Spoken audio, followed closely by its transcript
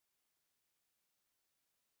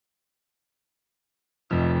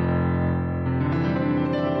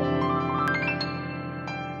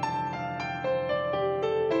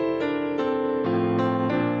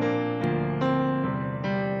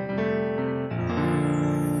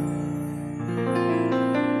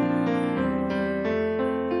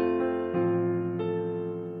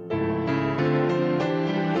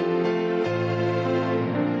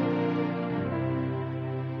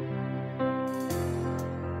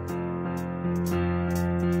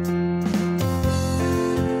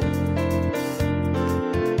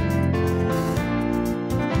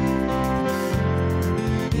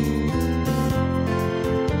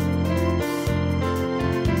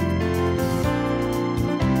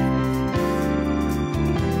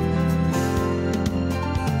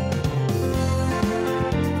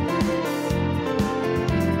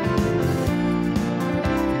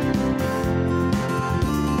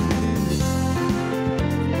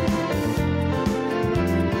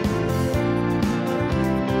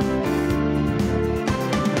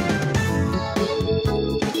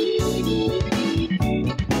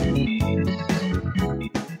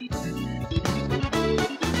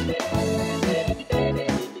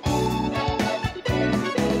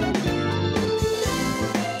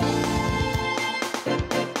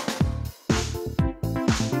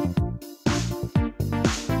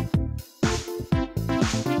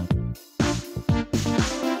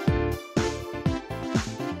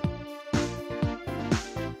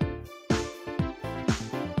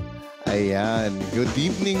Ayan. Good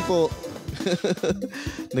evening po.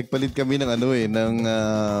 Nagpalit kami ng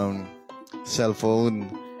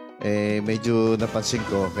cellphone. Medyo napansin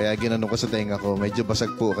ko. Kaya ginanong ko sa tenga ko. Medyo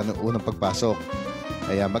basag po kanang unang pagpasok.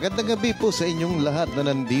 Kaya magandang gabi po sa inyong lahat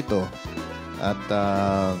na nandito. At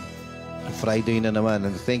Friday na naman.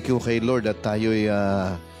 And thank you kay Lord at tayo'y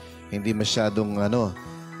hindi masyadong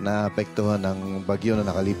naapektuhan ng bagyo na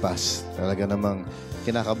nakalipas. Talaga namang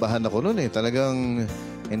kinakabahan ako noon eh. Talagang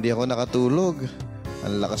hindi ako nakatulog.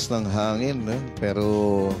 Ang lakas ng hangin.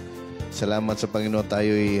 Pero salamat sa Panginoon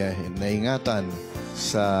tayo'y naingatan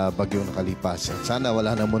sa bagyong nakalipas. At sana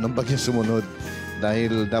wala na muna ng bagyong sumunod.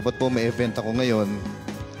 Dahil dapat po may event ako ngayon,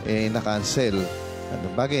 na-cancel.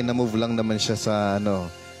 Bagay, na-move lang naman siya sa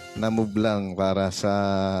na-move lang para sa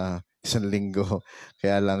isang linggo.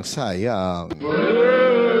 Kaya lang sayang.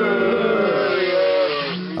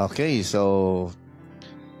 Okay, so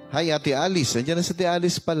hi, Ate Alice. Nandiyan na si Ate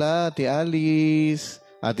Alice pala. Ate Alice,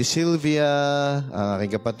 Ate Sylvia, ang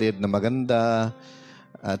aking kapatid na maganda.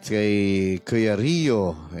 At kay Kuya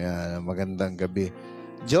Rio. Ayan, magandang gabi.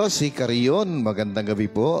 Josie Carion, magandang gabi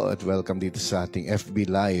po. At welcome dito sa ating FB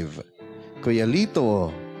Live. Kuya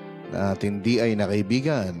Lito, ating DI na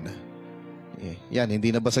kaibigan. Yan,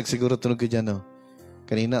 hindi na basag siguro tunog ko dyan, no?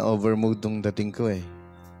 Kanina, overmood nung dating ko, eh.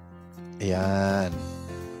 Ayan.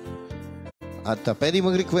 At pwede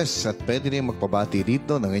mag-request at pwede rin magpabati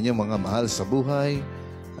dito ng inyong mga mahal sa buhay.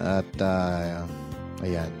 At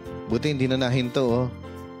ayan. Buti hindi na nahinto, oh.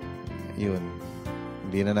 Yun.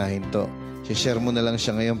 Hindi na nahinto. share mo na lang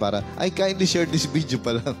siya ngayon para, kindly share this video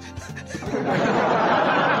pa lang.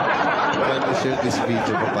 Kindly share this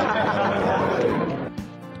video pa pa.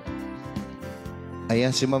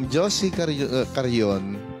 Ayan, si Ma'am Josie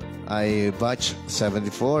Carion ay batch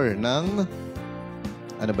 74 ng,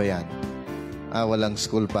 ano ba yan? Walang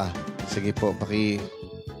school pa. Sige po,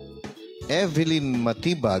 Evelyn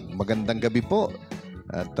Matibag, magandang gabi po.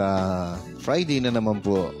 At Friday na naman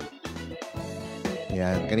po.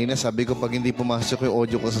 Yan. Kanina sabi ko pag hindi pumasok yung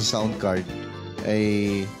audio ko sa sound card,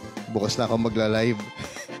 ay bukas na ako magla-live.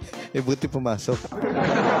 Buti pumasok.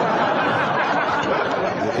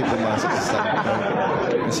 Buti pumasok sa sound card.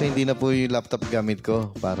 Kasi hindi na po yung laptop gamit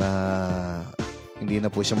ko para hindi na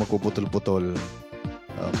po siya magpuputol-putol.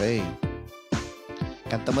 Okay.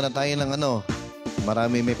 Kanta muna tayo ng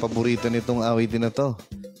marami may paborito nitong awitin na to.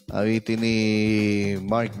 Awitin ni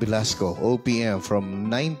Mark Velasco, OPM from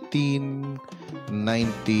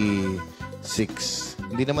 1996.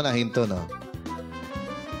 Hindi naman nahinto, no?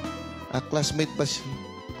 Classmate pa siya.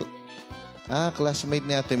 Classmate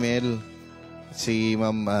ni Ate Mel. Si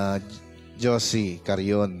Ma'am Josie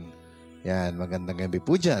Carion. Yan, magandang gabi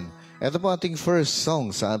po dyan. Ito po ating first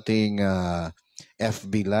song sa ating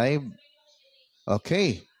FB Live.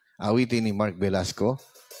 Okay. Awitin ni Mark Velasco.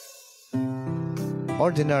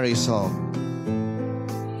 Ordinary Song.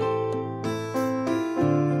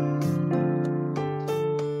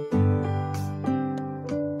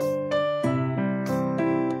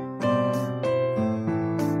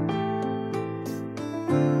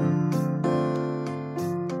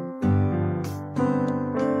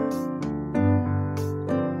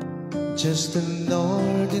 Just an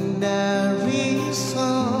ordinary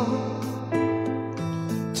song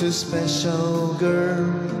to a special girl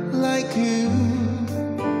like you,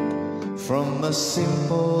 from a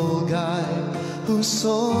simple guy who's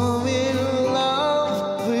so in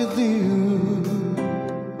love with you.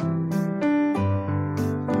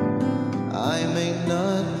 I may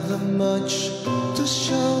not have much to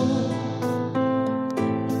show,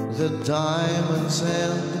 the diamonds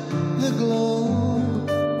and the glow,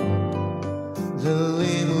 the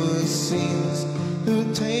limousines who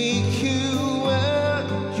take you where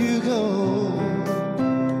you go.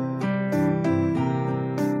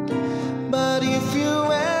 But if you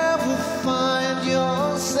ever find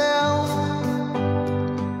yourself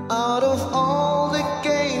out of all the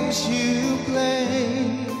games you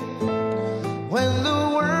play, when the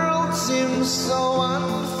world seems so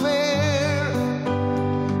unfair,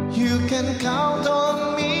 you can count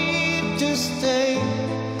on me to stay.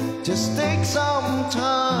 Just take some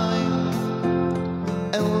time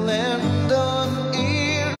and lend an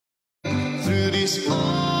ear through this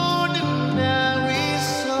ordinary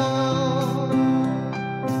song.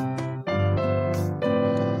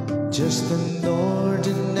 Just an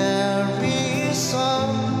ordinary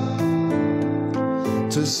song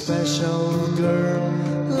to a special girl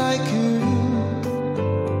like you,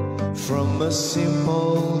 from a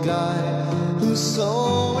simple guy who's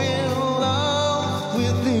so in love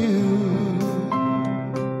with you.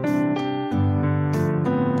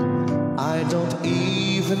 I don't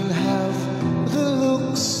even have the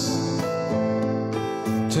looks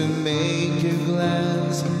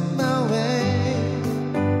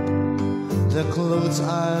clothes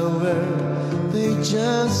I wear, they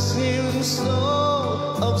just seem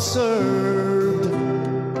so absurd.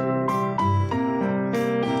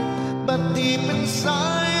 But deep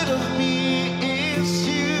inside of me is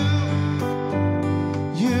you.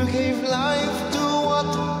 You gave life to what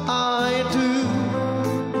I do.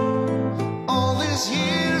 All these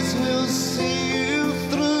years will see you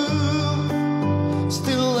through.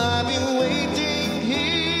 Still I've been waiting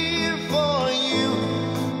here for you.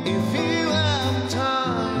 If you have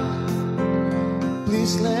time,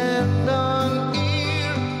 please lend an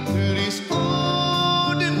ear to this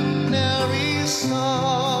ordinary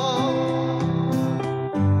song.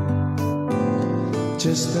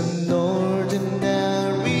 Just an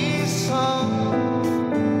ordinary song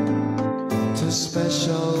to a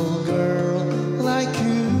special girl like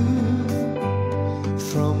you,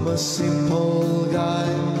 from a simple guy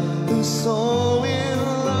who's so in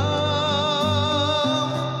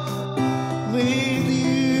love with you.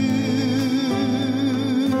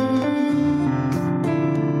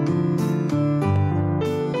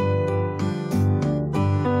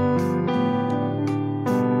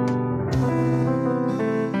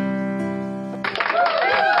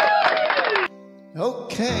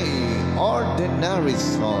 Okay, ordinary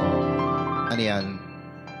song. Ano yan?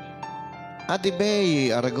 Ate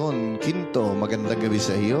Bay, Aragon, Quinto, magandang gabi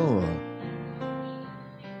sa iyo.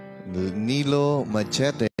 Nilo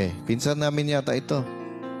Machete, pinsan namin yata ito.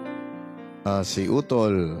 Si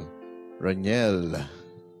Utol Raniel.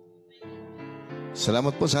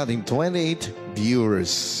 Salamat po sa ating 28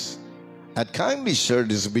 viewers. At kindly share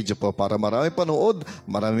this video po para marami panood,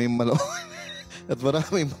 maraming malood, at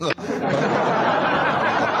maraming mga...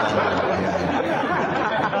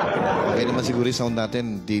 Okay naman siguro yung sound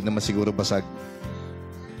natin, di naman siguro basag.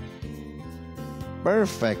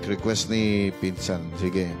 Perfect request ni Pinsan.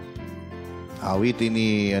 Sige. Awitin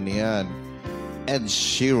ni ano yan, Ed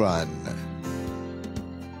Sheeran.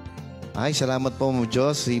 Ay, salamat po Ma'am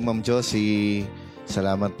Josie. Ma'am Josie,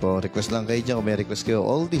 salamat po. Request lang kayo dyan kung may request kayo.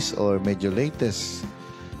 Oldies or medyo latest.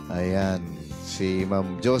 Ayan. Si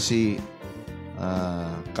Ma'am Josie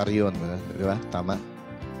Carion. Di ba? Tama.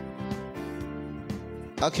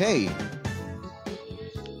 Okay.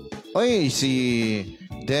 Oy, si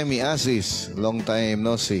Demi Asis. Long time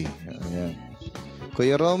no see. Ayan.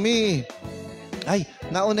 Kuya Romy. Ay,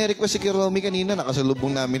 nauna request si Kuya Romy kanina.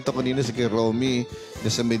 Nakasalubong namin to kanina si Kuya Romy.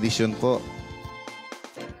 Sa medition po.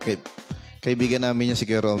 Kaibigan namin niya si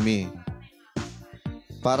Kuya Romy.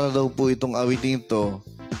 Para daw po itong awitin to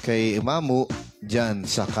kay Mamu dyan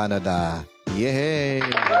sa Canada. Yay!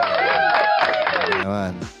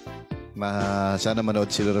 Naman. Sana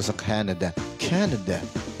manood sila sa Canada. Canada.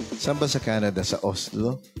 Saan ba sa Canada? Sa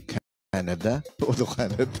Oslo? Canada? Oslo,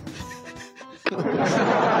 Canada.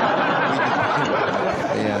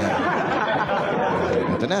 Ayan.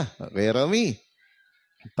 Ito na. Kuya Romy.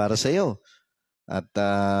 Para sa'yo. At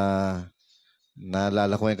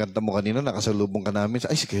naalala ko yung kanta mo kanina. Nakasalubong ka namin.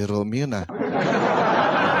 Ay, si Kuya Romy yun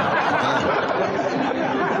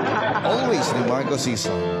Always ni Marco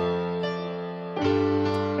Season.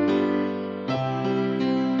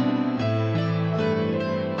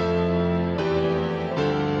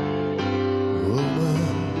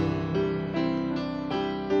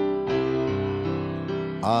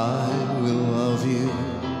 I will love you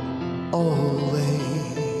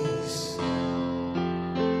always,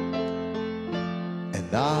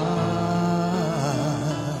 and I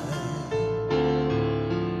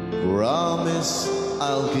promise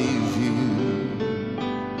I'll give you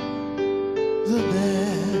the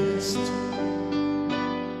best,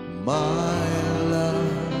 my love.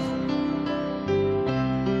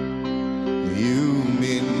 You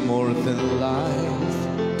mean more than life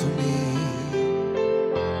to me.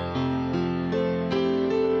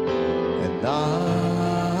 I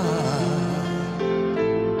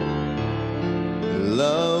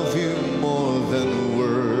love you more than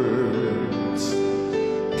words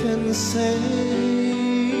can say.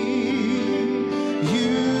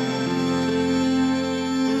 You'll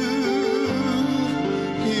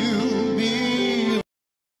be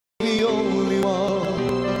the only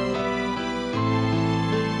one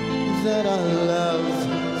that I love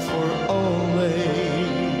for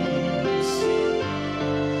always,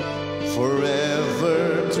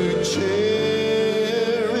 forever to cherish.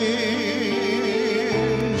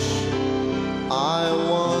 I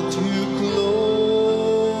want you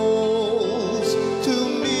close to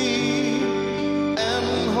me and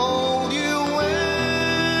hold you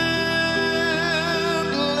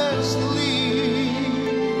endlessly,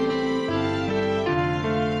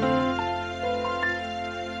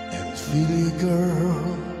 and feel you,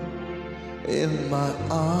 girl, in my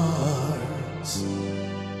arms.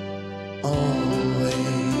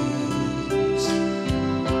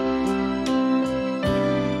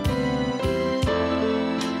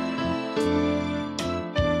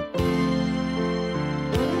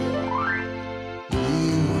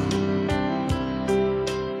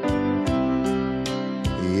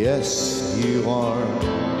 Yes, you are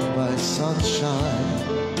my sunshine.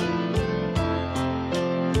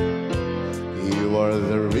 You are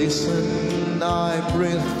the reason I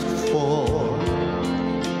breathe for,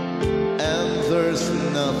 and there's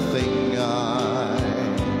nothing I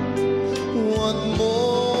want more.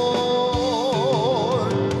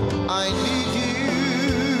 I need you.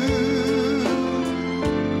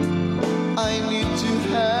 I need to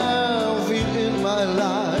have you in my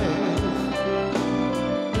life.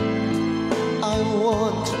 I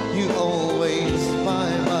want you always by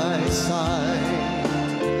my side.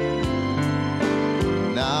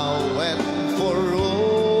 Now and for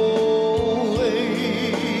always,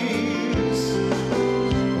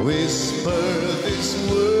 whisper these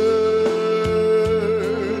words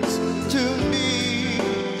to me,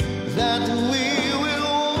 that we will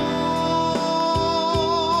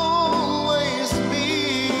always be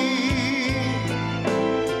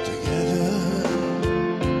together.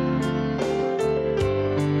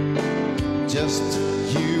 Just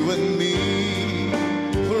you and me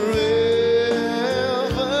forever.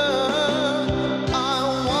 I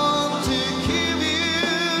want to give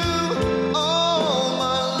you all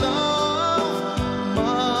my love,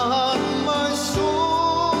 my heart, my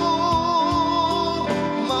soul,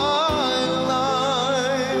 my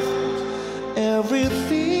life,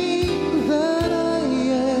 everything that I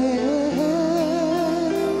am.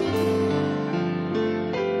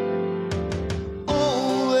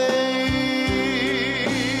 Always.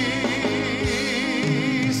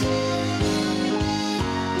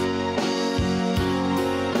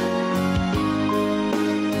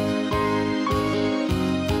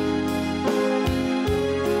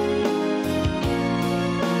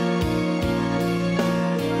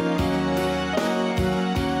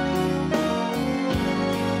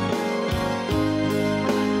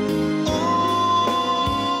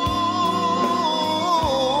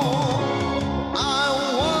 I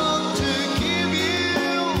want to give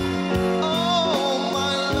you all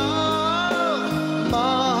my love,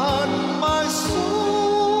 my heart, my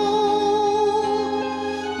soul,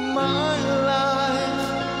 my life,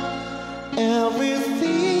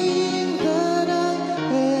 everything that I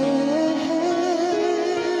am.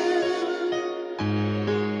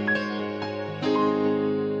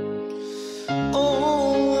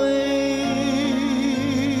 Always.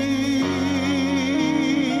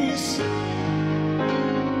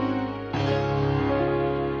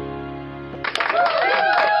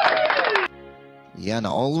 Yan,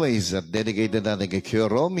 always at dedicated natin kay Kuya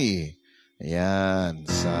Romy. Yan,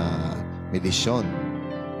 sa medisyon.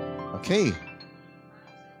 Okay.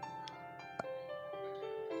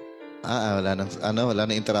 Wala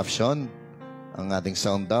nang interruption. Ang ating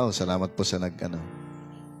sound daw. Salamat po sa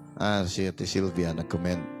si Ate Sylvia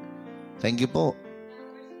nag-comment. Thank you po.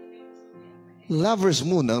 Lover's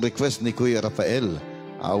Moon, ang request ni Kuya Rafael.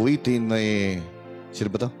 Awitin may, sino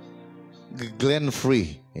ba to? Glenn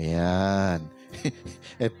Free. Ayan.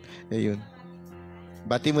 Ayun.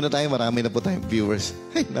 Bati muna tayo, marami na po tayong viewers.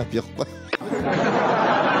 Ay, napiyok pa.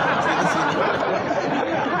 Sino?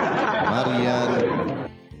 Marian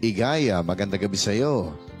Igaya, magandang gabi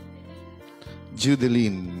sa'yo.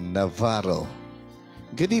 Judeline Navarro,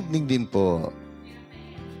 good evening din po.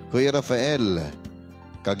 Kuya Rafael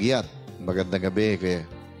Kagyat, magandang gabi. Kuya,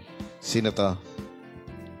 sino to?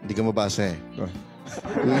 Hindi ka mabasa eh.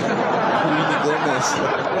 Willie Gomez.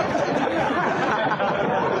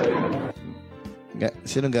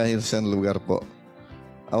 Sino galing sa lugar po?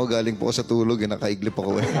 Ako galing po sa tulog, nakaiglip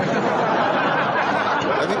ako eh.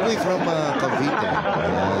 Kami po from Cavite.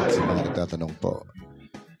 Ayan, sa mga nagtatanong po.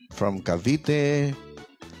 From Cavite.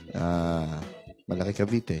 Malaki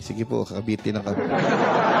Cavite. Sige po, Cavite ng Cavite.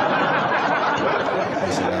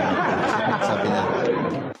 Ay, salamat po. Sabi niya.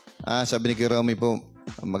 Sabi ni Kuya Romy po,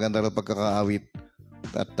 maganda rin pagkakaawit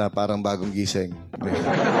at parang bagong gising.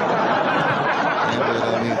 Ayan, Kuya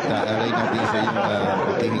Romy, taaray natin sa yung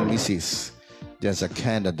putihing misis dyan sa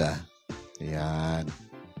Canada. Ayan.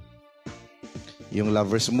 Yung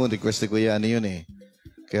Lover's Moon, request ni Kuya, yun eh.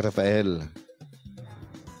 Kay Rafael.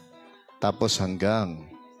 Tapos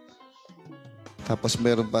hanggang. Tapos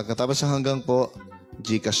meron pa. Tapos sa hanggang po,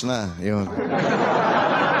 Gcash na. Yun.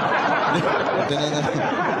 Ito na nga.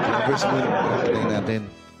 Lover's Moon. Ito natin.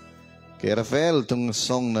 Kay Rafael, itong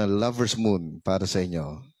song na Lover's Moon para sa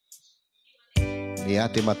inyo. Ni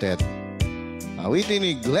Ate Matet. Awitin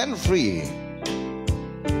ni Glenn Free.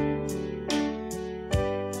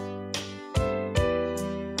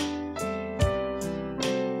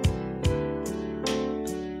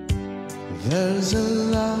 There's a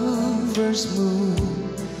lover's moon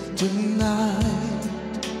tonight.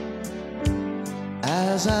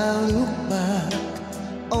 As I look back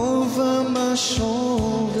over my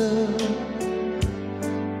shoulder.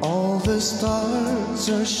 All the stars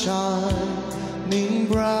are shining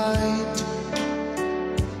bright,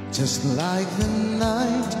 just like the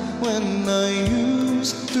night when I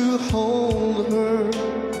used to hold her.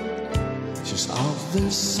 She's out there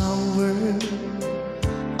somewhere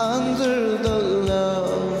under the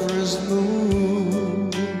lover's moon.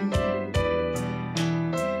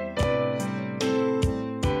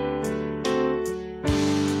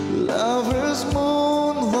 Lover's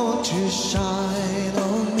moon, won't you shine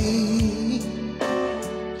on me?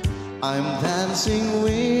 I'm dancing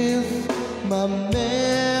with my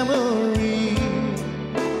memory.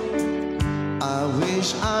 I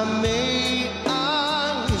wish I may,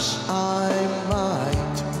 I wish I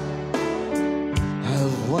might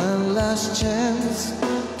have one last chance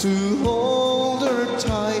to hold her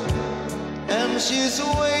tight. And she's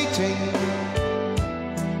waiting,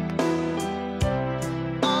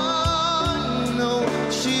 I know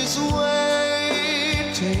she's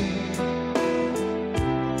waiting,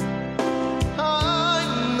 I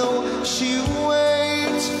know she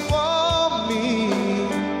waits for me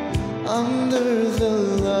under the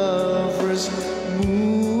lover's moon.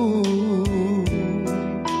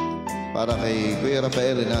 Para kay Kuya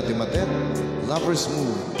Rafael natin matet, Lover's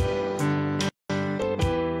Moon.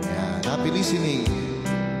 Yan, happy listening.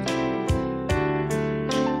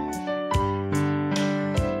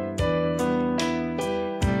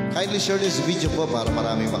 Kindly share this video po para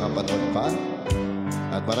marami makapanood pa.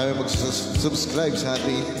 At marami mag-subscribe sa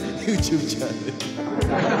ating YouTube channel.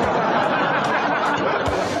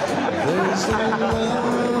 There's a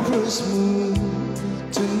lover's moon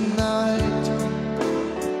tonight,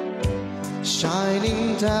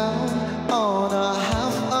 shining down on a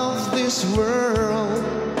half of this world.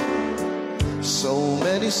 So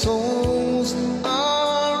many souls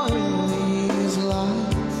are in his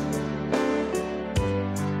life,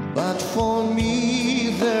 but for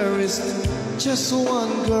me there is just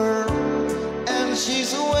one girl, and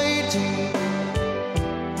she's waiting.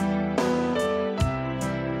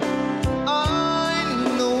 I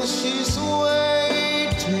know she's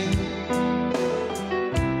waiting,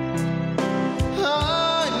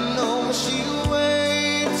 I know she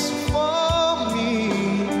waits for me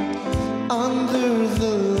under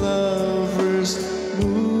the lover's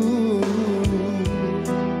moon,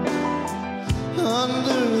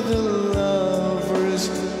 under the lover's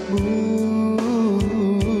moon.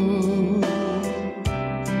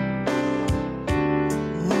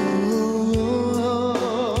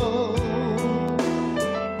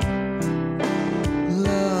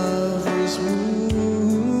 Lover's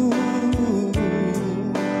moon,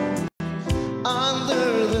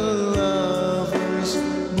 under the lover's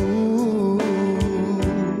moon,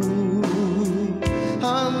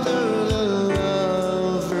 under the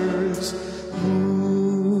lover's moon.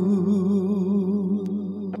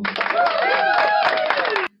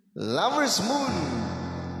 Lover's Moon,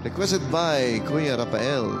 requested by Kuya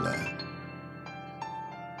Rafael.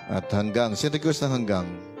 At hanggang, sin request ng hanggang?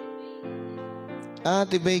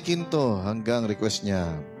 Ate Bay Quinto, hanggang request niya.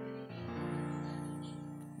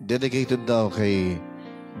 Dedicated daw kay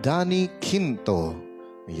Danny Quinto.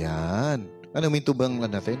 Ayan. Ano, minto bang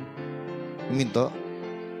natin? Minto?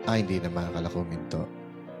 Hindi naman. Akala ko minto.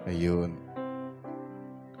 Ayun.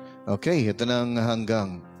 Okay, ito nang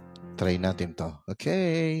hanggang. Try natin to.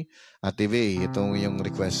 Okay. Ate Bay, itong yung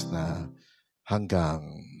request na hanggang.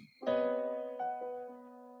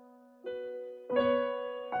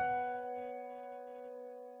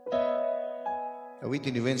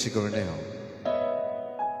 Awitin ni Vince Corneo.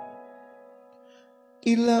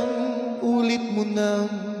 Ilang ulit mo nang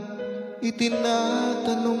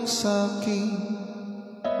itinatanong sa'kin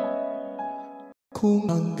kung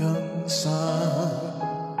hanggang saan,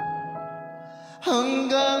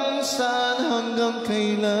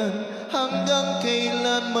 hanggang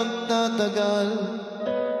kailan magtatagal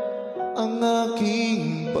ang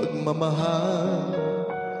aking pagmamahal,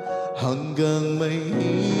 hanggang may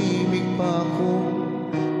himig pa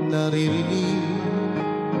akong naririnig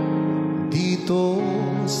dito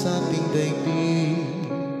sa ating daigdig,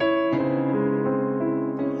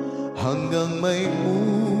 hanggang may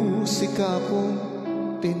musika kong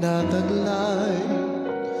tinataglay,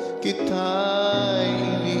 kita'y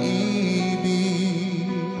iniibig.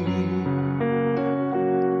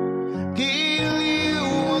 Giliw,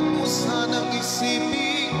 huwag mo sanang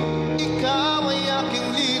isipin, ikaw ay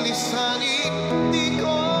aking lilisanin. Di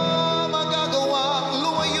ko magagawang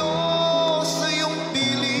lumayo sa iyong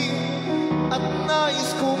piling, at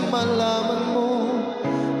nais kong malaman mo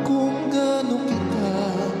kung gaano kita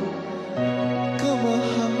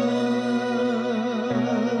kamahal.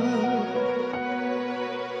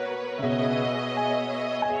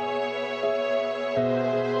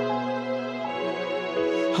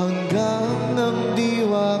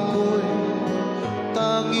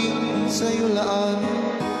 sa'yo laan,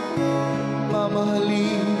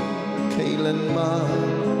 mamahalin kailanman.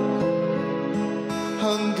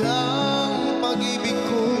 Hanggang pag-ibig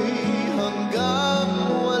ko'y hanggang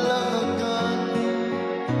walang hanggan,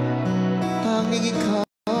 tanging ikaw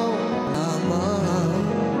lamang.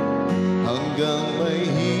 Hanggang may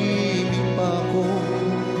himig pa akong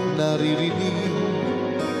naririnig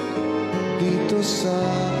dito sa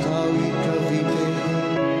Kawit, Cavite.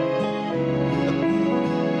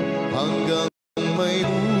 Hanggang may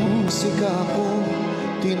musika akong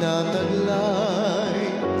tinataglay,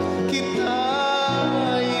 kita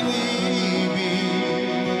inibig.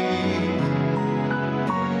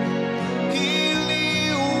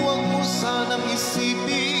 Giliw, huwag mo sanang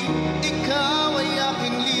isipin, ikaw ay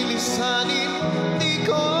aking lilisanin. Di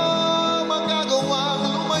ko magagawang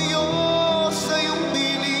lumayo sa iyong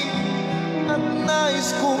piling, at nais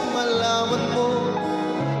kong malaman mo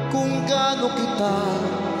kung gaano kita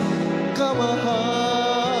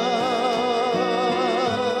kamahal.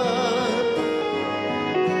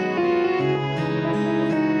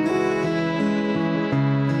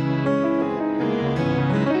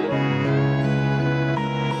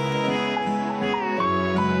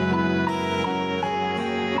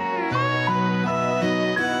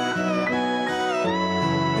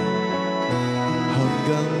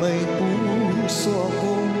 Hanggang may puso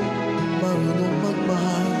akong marunong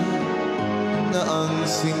magmahal, na ang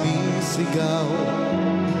sinisigaw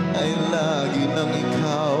ay lagi ng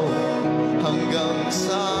ikaw. Hanggang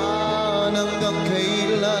saan, hanggang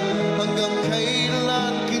kailan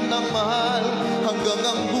kitang mahal, hanggang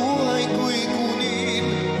ang buhay ko'y kunin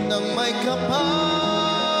ng may kapal.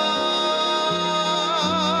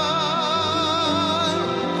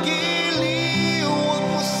 Giliw, huwag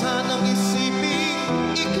mo sanang isipin,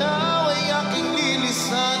 ikaw ay aking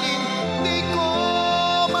lilisanin. Di ko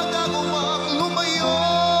magagawang lumayo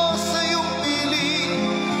sa iyong piling,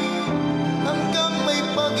 hanggang may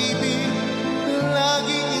pag-ibig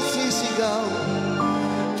laging isisigaw,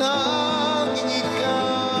 tanging ikaw.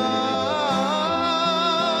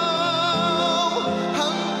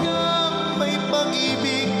 Hanggang may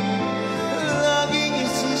pag-ibig laging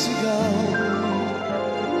isisigaw,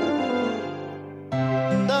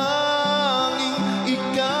 tanging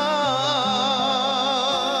ikaw.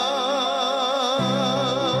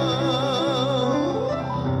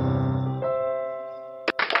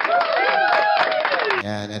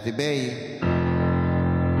 Yan, Ate Bay.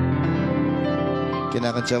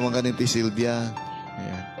 Kinakantsawan ka ni Ate Sylvia.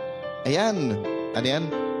 Ayan. Ayan. Ano yan?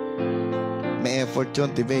 May effort yun,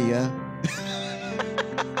 Ate Bay, ha?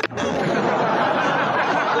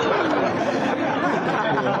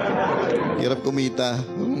 Hirap kumita.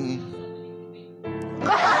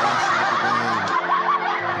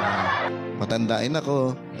 Matandain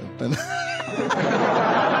ako.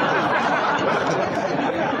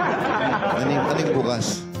 Aning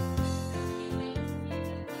bukas.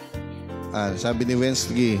 Sabi ni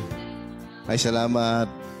Wensley, ay salamat.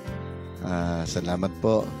 Salamat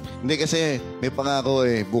po. Hindi kasi may pangako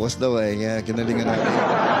eh. Bukas daw eh. Kaya kinalingan natin.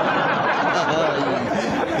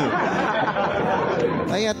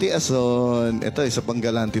 Ay, Ate Ason. Ito, isa pang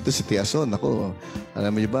galante ito si Ate Ason. Ako,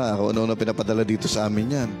 alam niyo ba, ako ano pinapadala dito sa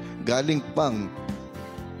amin yan. Galing pang,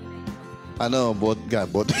 bot.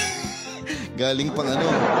 Galing pang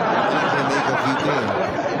may Cavite.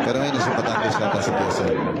 Pero ngayon, nasa Batangas nata si Ate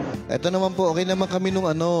Ason. Ito naman po, okay naman kami nung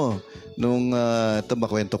ito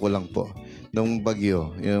makwento ko lang po. Nung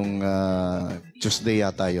bagyo, yung Tuesday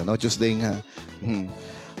yata yun. No, Tuesday nga.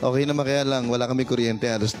 Okay naman, kaya lang, wala kami kuryente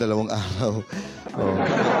halos 2 araw. Sa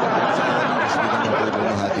akin, hindi naman po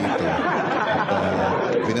bumaha dito.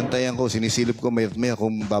 At pinantayan ko, sinisilip ko, may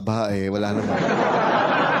akong babaha eh, wala naman.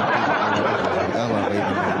 Okay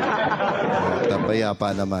naman. Tapayapa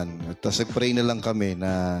naman. Tapos nag-pray na lang kami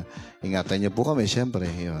na ingatan niyo po kami, syempre.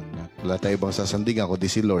 Yun. Wala tayo ibang sasandigan, kundi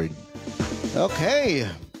si Lord. Okay.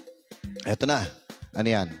 Eto na. Ano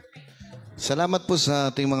yan? Salamat po sa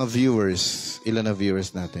ating mga viewers. Ilan na viewers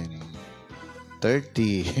natin?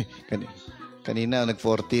 30. Kanina,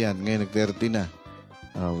 nag-40 yan. Ngayon, nag-30 na.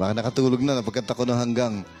 Baka nakatulog na. Pagkanta ko ng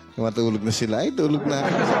hanggang, matulog na sila. Ay, tulog na.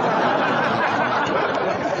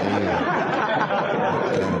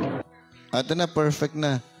 At na, perfect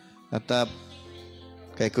na. At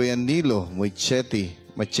kay Kuya Nilo, Machete.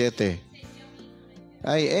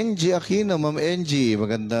 Ay, NG Aquino, Ma'am NG.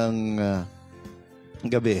 Magandang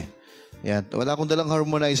gabi. Yan. Wala akong dalang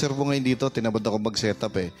harmonizer po ngayon dito. Tinabad ako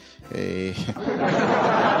mag-setup eh.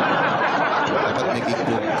 Dapat may gig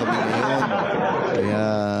po kami ngayon. Kaya,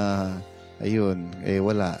 ayun.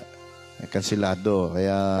 Wala. Kansilado.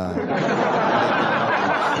 Kaya,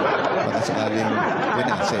 baka baka sakaling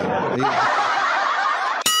binase. Ayun.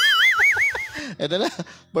 Ito na.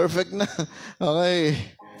 Perfect na. Okay.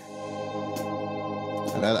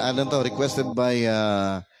 Ano to? Requested by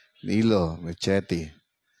Nilo Mechetti.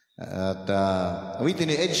 At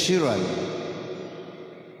awitin ni Ed Sheeran.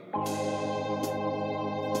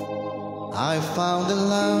 I found a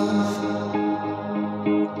love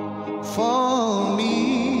for me.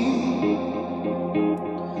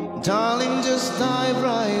 Darling, just dive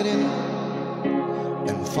right in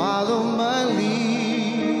and follow my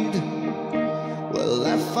lead. Well,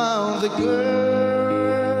 I found the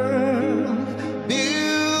girl,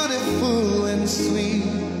 beautiful and sweet.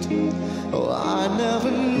 Oh, I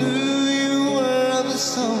never knew you were the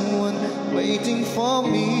someone waiting for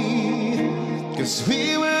me. 'Cause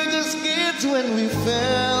we were just kids when we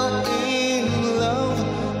fell in love,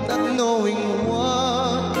 not knowing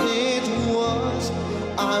what it was.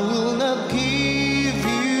 I will not give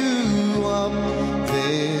you up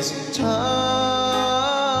this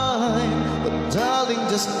time, but darling,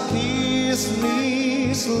 just kiss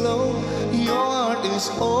me slow. Your heart is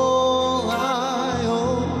all I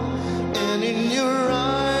own, and in your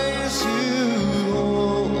eyes you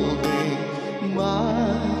holding mine.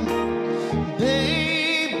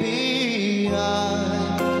 Baby,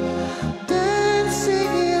 I'm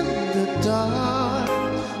dancing in the dark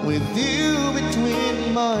with you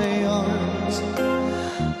between my arms,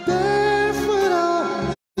 barefoot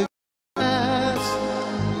on the grass,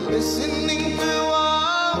 listening to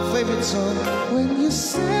our favorite song. When you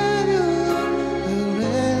said you loved the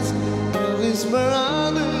rest, I whisper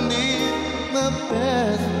underneath my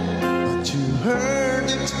breath, but you heard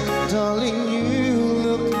it, darling. You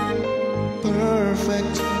look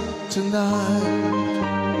perfect tonight.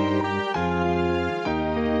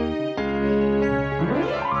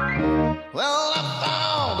 Well, I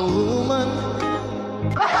found a woman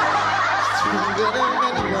stronger than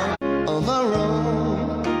anyone of our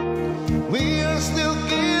own. We are still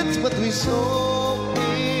kids, but we're so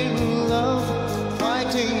in love,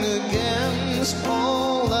 fighting against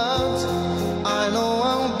all odds. I know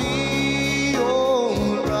I'll be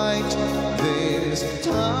alright this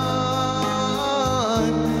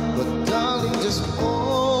time, but darling, just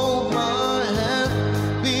hold my hand,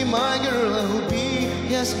 be my girl, I'll be,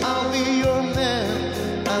 yes, I'll be your man.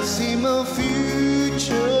 I see my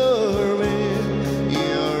future in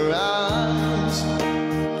your eyes.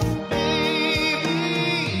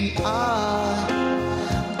 Baby, I'm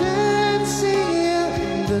dancing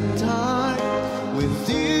in the dark with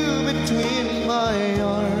you between my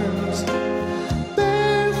arms,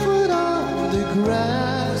 barefoot on the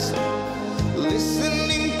grass,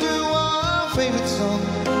 listening to our favorite song.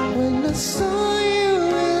 When I saw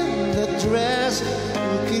you in that dress,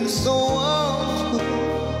 looking so awful,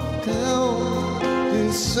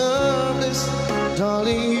 deserve this,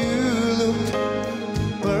 darling. You look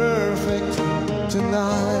perfect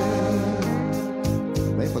tonight.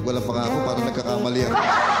 May pag walang pangako, parang nagkakamali ako.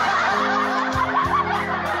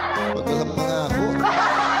 Pag walang pangako,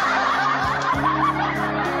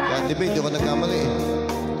 kaya di ako nagkamali.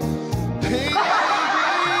 Baby,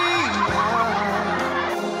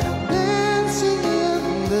 I'm dancing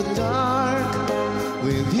in the dark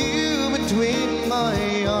with you between my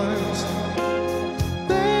arms,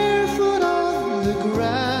 barefoot on the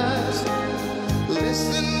grass,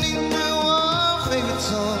 listening to our favorite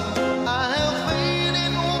song. I have faith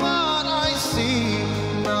in what I see.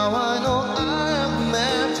 Now I know I have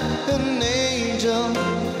met an angel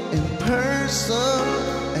in person,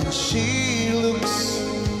 and she looks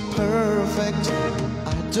perfect.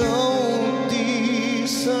 I don't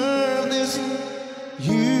deserve this.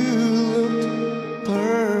 You look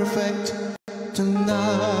perfect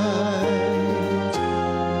tonight.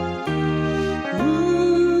 Ooh,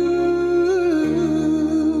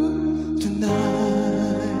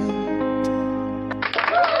 tonight.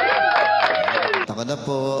 Tako na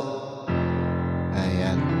po.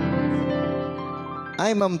 Ayan.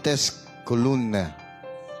 Ay, Ma'am Tess Coluna.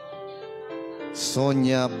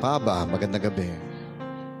 Sonia Paba, magandang gabi.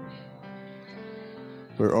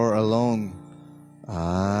 We're all alone.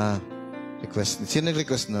 Request. Sino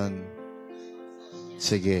request nun?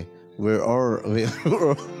 Sige. We're all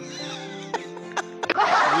alone.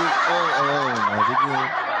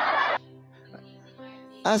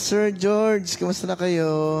 Sir George, kumusta na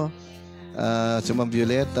kayo? Sumang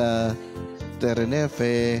Violeta,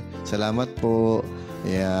 Terenefe, salamat po.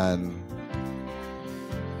 Ayan.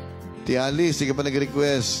 Alice, sige pa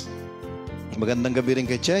nag-request. Magandang gabi rin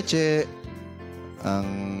kay Cheche,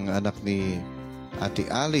 ang anak ni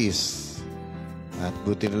Ate Alice. At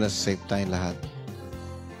buti nila safe tayong lahat.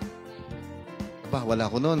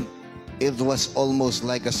 Wala ko nun. It was almost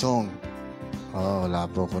like a song. Oh, wala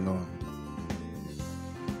po ko noon.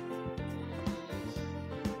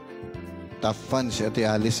 Tough fun si Ate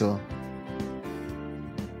Alice, oh.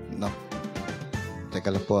 No.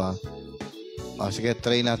 Teka lang po, ah. Oh, sige,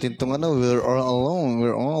 try natin itong ano. We're all alone.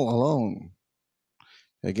 We're all alone.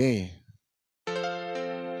 Okay.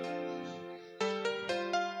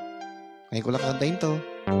 Ngayon ko lang kantahin to.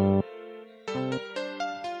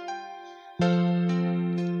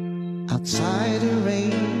 Outside the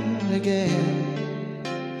rain again,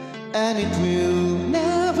 and it will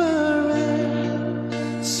never end.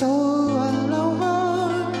 So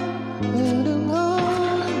alone.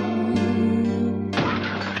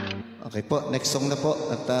 Okay po, next song na po.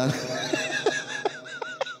 At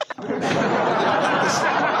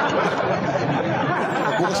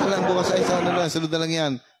bukas ay sa ano na, sunod na lang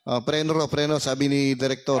yan. Preno, sabi ni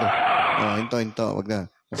Director. Hinto, wag na.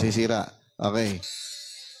 Masisira. Okay.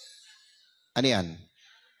 Ano yan?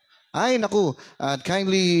 Ay, naku.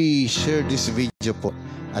 Kindly share this video po.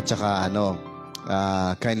 At saka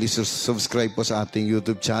kindly subscribe po sa ating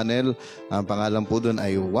YouTube channel. Ang pangalan po doon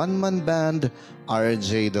ay One Man Band,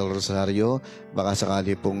 RJ Del Rosario. Baka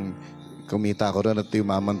sakali pong kumita ko doon at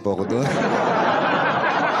yumaman po ako doon.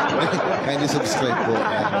 Kindly subscribe po.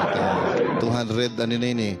 238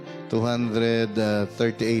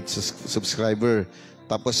 subscriber.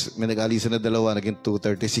 Tapos may nag-alisan na 2, naging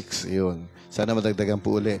 236. Yun. Sana madagdagan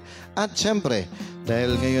po uli. At syempre,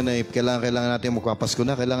 dahil ngayon ay kailangan natin magpapasko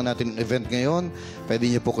na, kailangan natin event ngayon,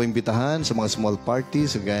 pwede niyo po ko imbitahan sa mga small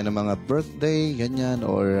parties, gaya ng mga birthday, ganyan,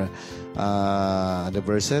 or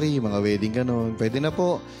anniversary, mga wedding, gano'n. Pwede na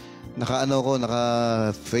po.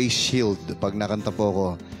 Naka-face shield pag nakanta po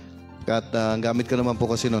ko. At ang gamit ko naman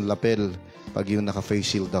po kasi noon, lapel, pag yung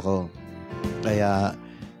naka-face shield ako. Kaya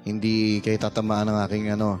hindi kayo tatamaan ng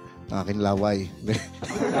aking laway.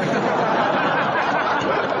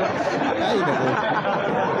 Ay, naku.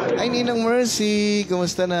 Ay, Ninang Mercy,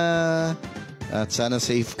 kumusta na? At sana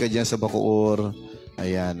safe ka dyan sa Bacoor.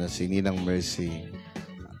 Ayan, si Ninang Mercy.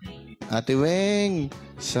 Ate Weng,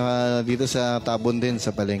 dito sa Tabon din, sa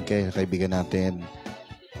Palengke, kaibigan natin.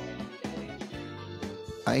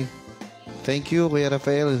 Ay, thank you, Kuya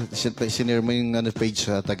Rafael. Sinare mo yung page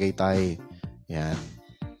sa Tagaytay. Yan.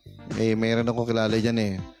 Eh, mayroon ako kilala dyan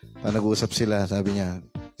eh. Nag-uusap sila, sabi niya.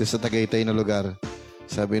 Sa Tagaytay na lugar.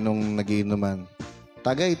 Sabi nung nagiinuman,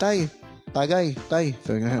 Tagay, tay.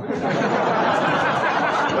 Sabi nga.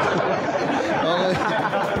 Okay.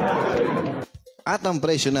 At ang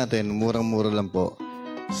presyo natin, murang-mura lang po.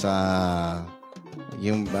 Sa,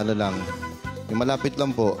 yung malapit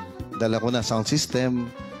lang po. Dala ko na sound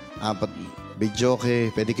system, 4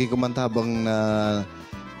 videoke. Pwede kayo kumanta habang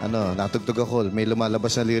natugtog ako. May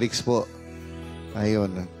lumalabas na lyrics po.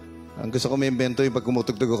 Ayun. Ang gusto ko may invento yung pag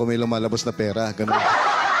kumutugtog ako may lumalabas na pera. Ganun.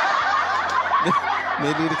 May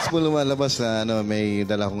lyrics po lumalabas na may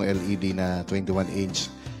dala kong LED na 21-inch.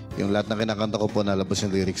 Yung lahat na kinakanta ko po nalabas yung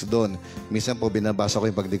lyrics doon. Minsan po binabasa ko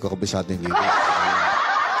yung pag di ko kabisado yung lyrics.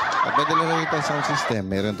 At pwede na rin itong sound system.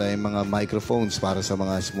 Meron tayong mga microphones para sa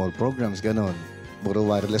mga small programs. Ganon. Puro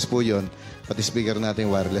wireless po yun. Pati speaker natin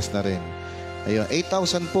wireless na rin. Ayun,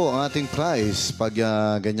 8,000 po ang ating price pag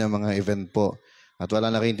ganyan mga event po. At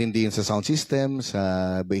wala na kaintindihin sa sound system, sa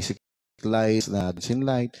basic lights, na dancing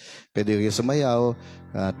light. Pwede kayo sumayaw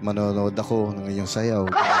at manonood ako ng inyong sayaw.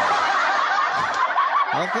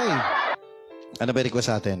 Okay. Ano ba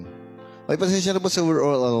request sa atin? Okay, pasensya na po sa We're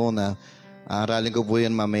All Alone na. Aralin ko po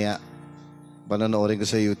yan mamaya. Panonoorin ko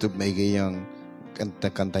sa YouTube, maigay yung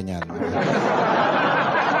kanta niyan.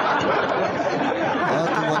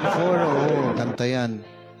 214, kanta yan.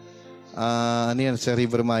 Ano yan, sa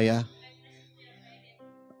River Maya?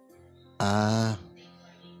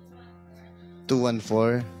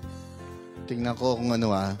 214. Tingnan ko kung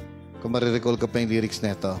kung marirecall ko pa yung lyrics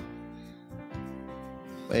neto.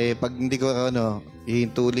 Eh, pag hindi ko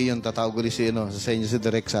ihintuli yung tatawag ulit sa inyo si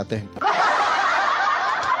Direk sa atin.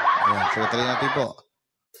 Ayan, so try natin po.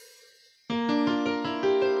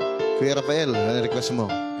 Kuya Rafael, ano request mo?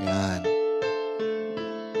 Ayan.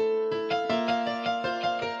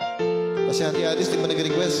 Kasi Auntie Alice, di ba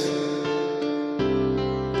nag-request?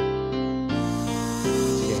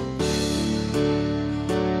 Sige.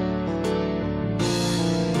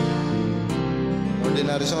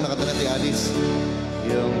 Ordinary song nakata na Auntie Alice.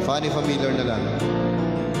 Yung funny familiar na lang.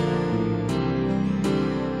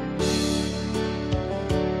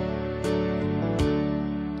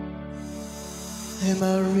 Am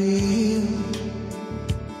I real?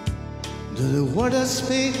 Do the words I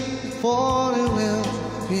speak for you will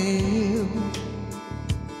feel?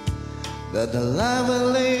 that the life I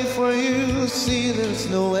lay for you, see there's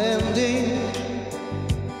no ending.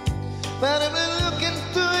 But I've been looking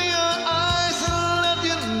through your eyes and let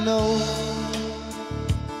you know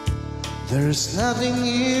there's nothing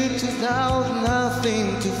here to doubt,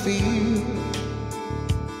 nothing to fear.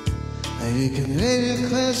 And you can lay your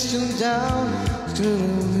question down to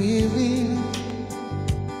the revealing.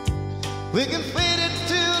 We can fade it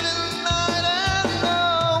to the night and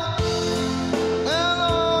know that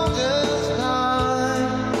all this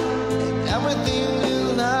time and everything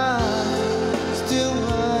will lie still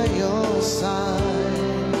by your side.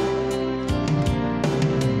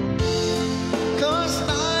 'Cause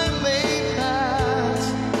time may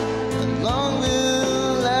pass and long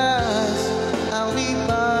will last, I'll be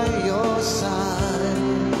by your side.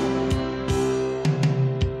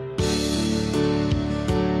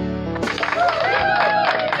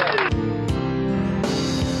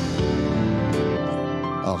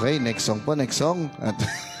 Okay, next song po, next song. At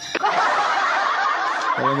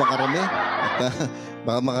baka makarami. At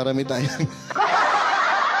baka makarami tayo.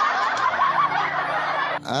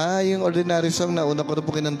 Yung ordinary song na una ko na po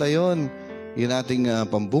kinanta yun. Yung ating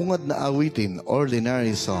pambungad na awitin,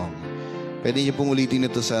 ordinary song. Pwede niyo pong ulitin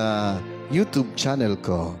ito sa YouTube channel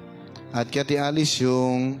ko. At kay Ate Alice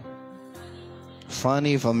yung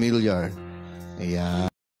Funny Familiar. Ayan.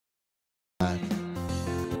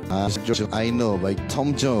 I Know by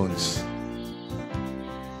Tom Jones.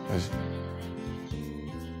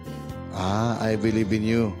 I Believe in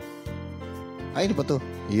You. Ay, ano ba to?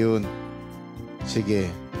 Yun.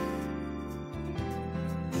 Sige.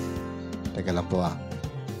 Teka lang po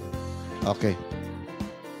Okay.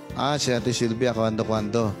 Si Ate Sylvia,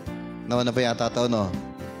 kwando. Nauna pa yata ito, no?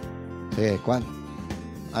 Sige,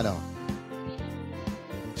 ano?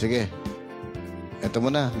 Sige. Ito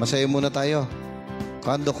muna, masaya muna tayo.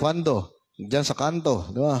 Kwando. Diyan sa kanto,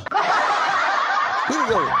 di ba? Here we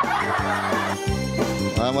go.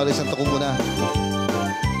 Malisan to ko muna.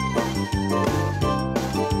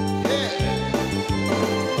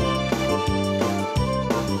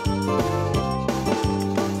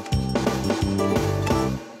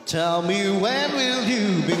 Tell me when will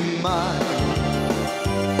you be mine?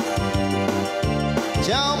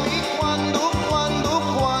 Tell me cuando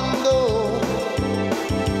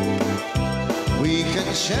we can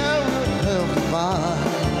share a healthy vibe.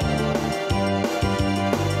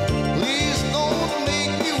 Please don't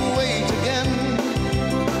make me wait again.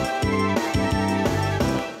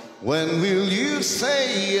 When will you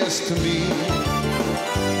say yes to me?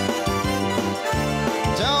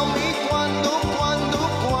 Tell me cuando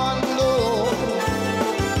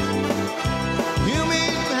you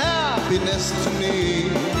mean happiness to me.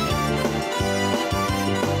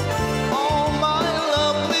 Oh my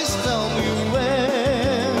love, please tell me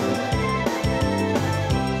when.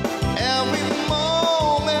 Every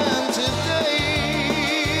moment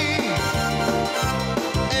today,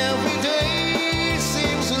 every day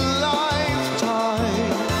seems a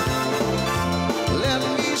lifetime. Let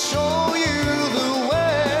me show you the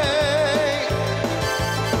way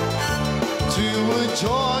to a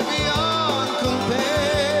joy beyond compare.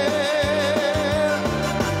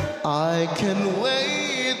 I can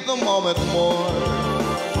wait the moment more.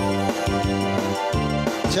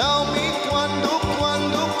 Tell me cuando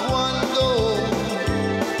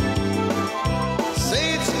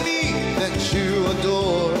say it's me that you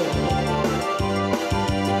adore.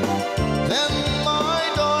 Then my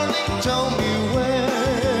darling, tell me when.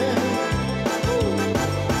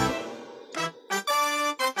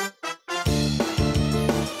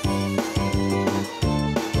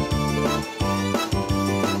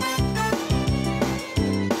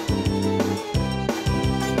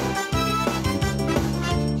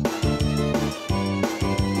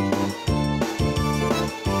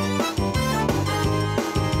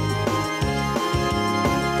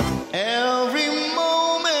 Every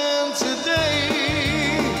moment today,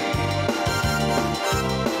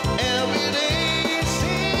 every day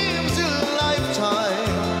seems a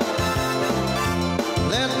lifetime.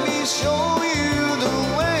 Let me show you the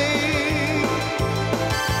way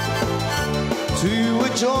to a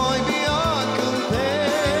joy beyond compare.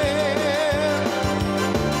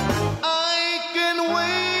 I can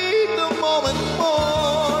wait the moment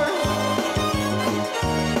more.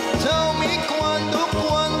 Tell me cuando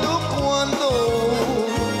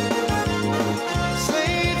say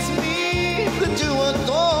it's me that you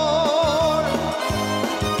adore.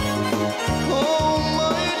 Oh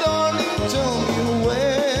my darling, tell me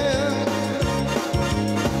when.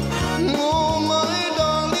 Oh my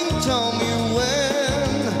darling, tell me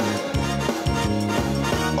when.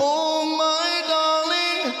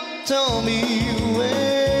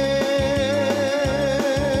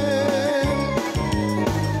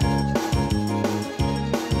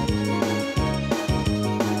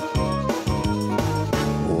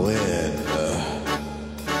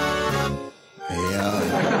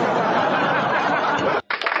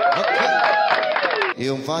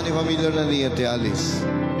 funny familiar na ni Ate Alice.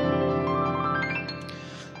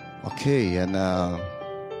 Okay, yan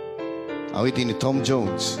awitin ni Tom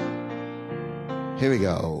Jones. Here we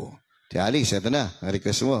go. Ate Alice, eto na. Ang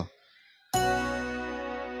request mo.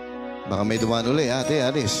 Baka may dumaan uli, Ate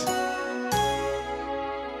Alice.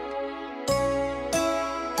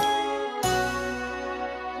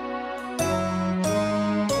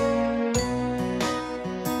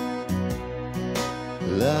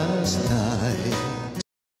 Last night,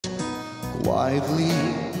 quietly,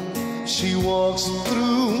 she walks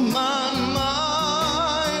through my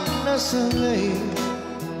mind as I lay,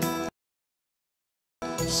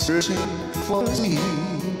 searching for sleep.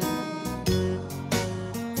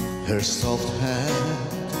 Her soft hand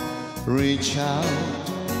reached out,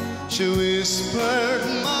 she whispered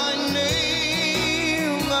my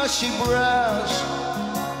name as she brushed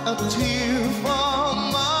a tear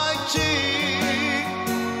from my cheek.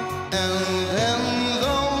 And then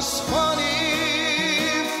those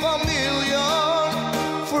funny, familiar,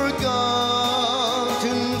 forgotten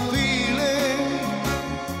feelings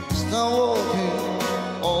start walking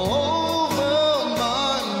all over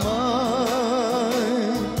my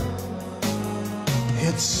mind.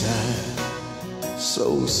 It's sad,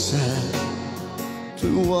 so sad, to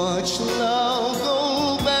watch love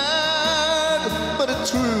go bad, but a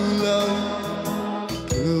true love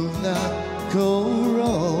will not go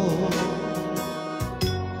wrong.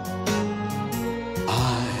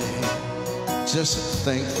 Just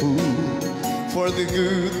thankful for the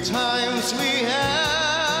good times we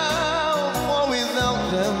have, for without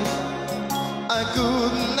them I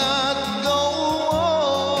could not go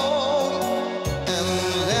on. And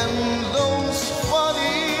then those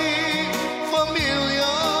funny,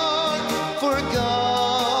 familiar,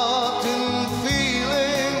 forgotten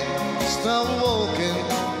feelings start walking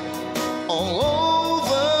all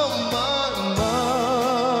over my mind.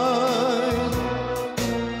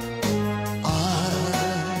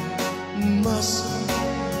 Must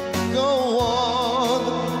go on,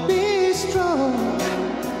 be strong.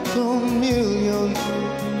 A million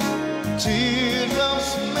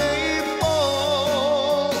teardrops may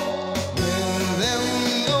fall, and then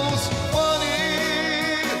those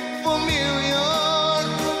funny, familiar,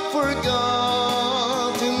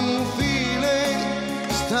 forgotten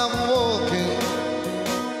feelings stop walking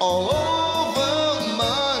all over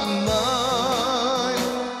my mind.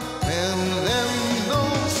 And then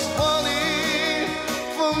those funny,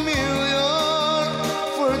 familiar,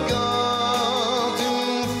 forgotten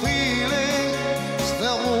feelings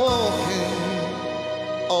start walking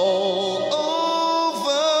all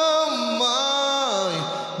over my mind.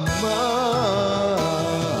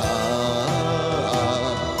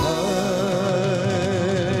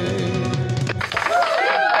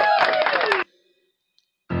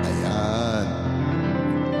 Ayan.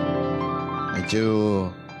 Medyo,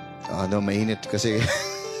 mainit kasi.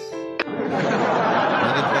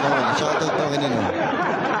 Mainit pa naman. Shoutout po kanino.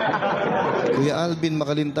 Kuya Alvin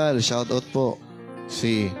Makalintal, shoutout po.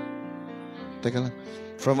 Teka lang.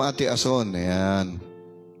 From Ate Ason, ayan.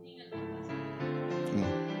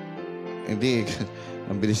 Hindi,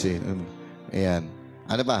 ang bilis eh. Ayan.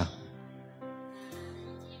 Ano ba?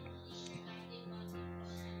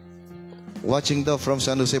 Watching daw from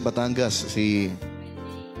San Jose, Batangas,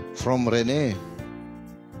 from Rene.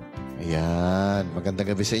 Ayan.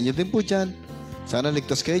 Magandang gabi sa inyo din po dyan. Sana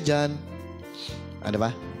ligtas kayo dyan. Ano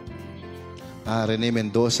ba? Rene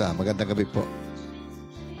Mendoza. Magandang gabi po.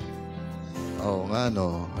 Oo nga,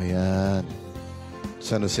 no. Ayan.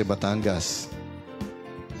 San Jose, Batangas.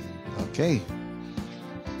 Okay.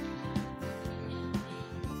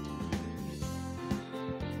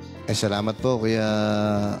 Salamat po, Kuya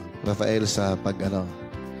Rafael, sa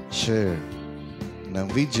share ng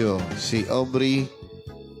video. Si Aubrey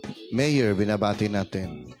Mayer, binabati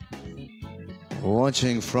natin.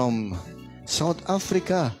 Watching from South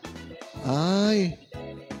Africa. Ay.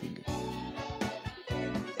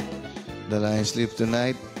 The Lion Sleep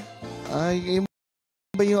Tonight. Ay,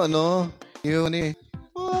 ba yung Yun eh.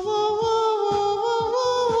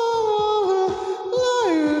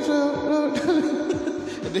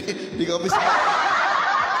 Hindi ko kabisa.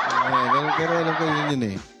 Pero alam ko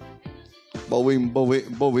yun eh. Bawing, bawi,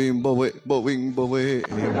 bawing, bawi, bawing, bawi.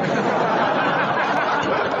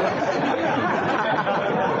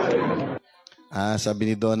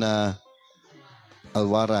 Sabi ni Donna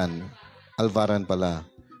Alvaran pala.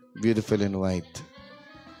 Beautiful in white.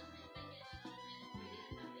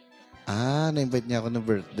 Na-invite niya ako ng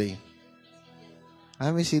birthday.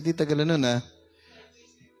 May CD, tagal na nun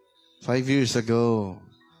 5 years ago.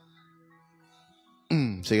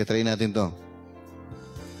 Sige, try natin to.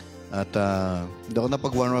 At hindi ako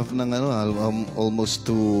napag-warm up ng almost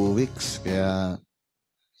 2 weeks. Kaya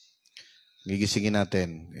gigisingin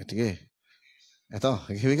natin. Sige. Ito,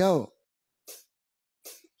 here we go.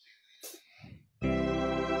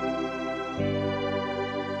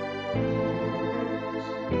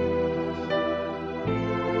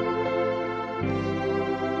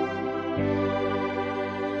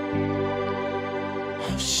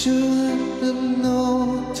 Should have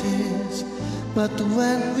noticed, but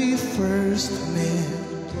when we first met,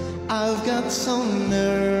 I got so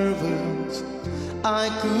nervous I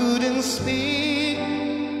couldn't speak.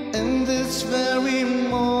 In this very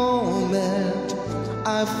moment,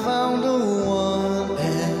 I found the one,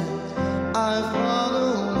 and I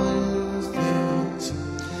followed this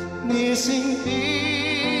missing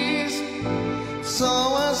piece. So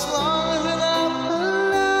as long as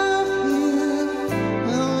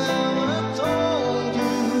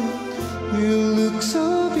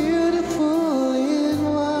so beautiful in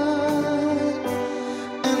white,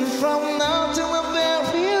 and from now till the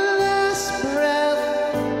very last breath,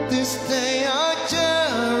 this day I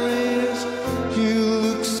cherish.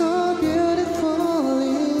 You look so beautiful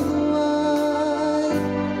in white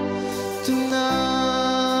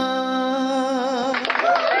tonight.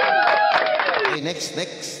 Hey, next.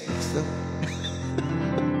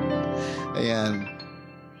 Ayan.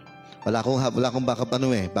 Wala akong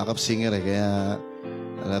backup singer kaya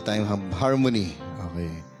wala tayong harmony. Okay.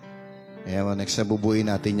 Ayan, next na bubuin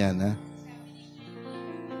natin yan, ha?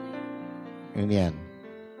 Yun yan.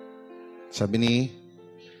 Sabi ni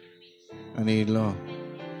Anilo.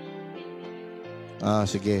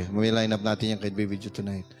 Sige. May line up natin yung kay Baby Ju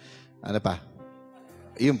tonight. Ano pa?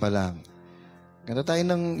 Iyon pa lang. Ganda tayo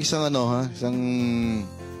ng isang isang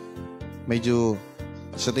medyo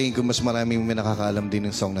sa tingin ko mas maraming may nakakaalam din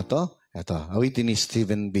ng song na to. Ito, awitin ni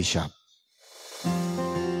Stephen Bishop.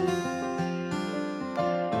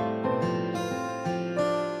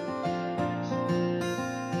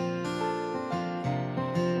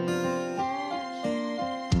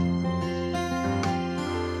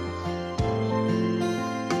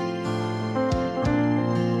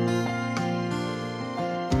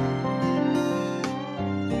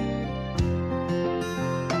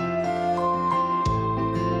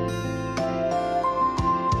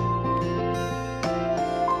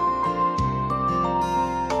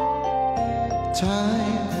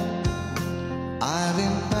 I've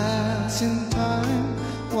been passing time,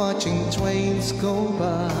 watching trains go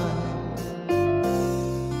by.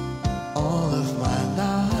 All of my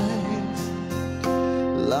life,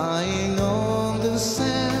 lying on the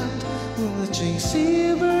sand, watching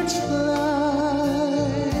seabirds fly,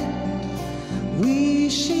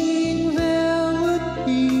 wishing there would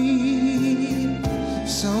be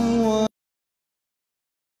someone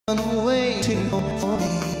waiting for me.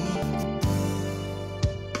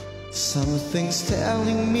 Something's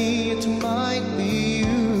telling me it might be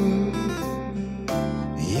you.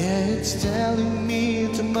 Yeah, it's telling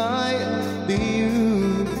me it might be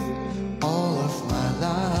you. All of my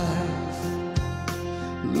life,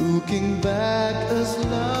 looking back as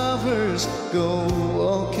lovers go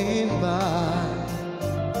walking by.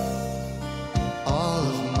 All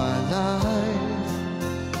of my life,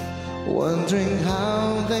 wondering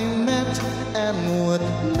how they met and what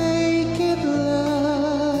make it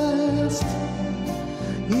last.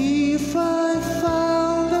 If I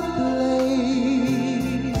found a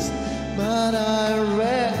place, but I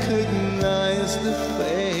recognize the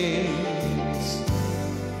face.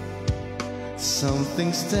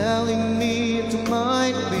 Something's telling me it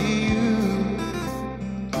might be you.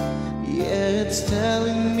 Yeah, it's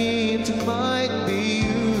telling me it might be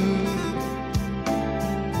you.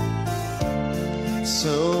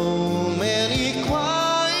 So many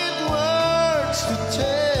quiet words to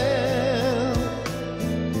tell,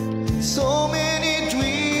 so many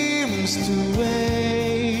dreams to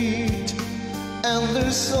wait, and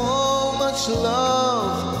there's so much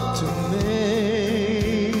love to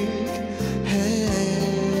make. Hey,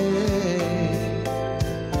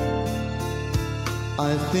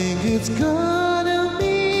 I think it's gonna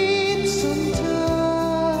mean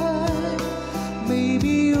sometime,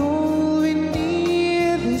 maybe all we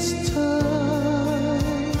need is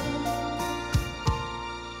time.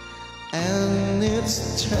 And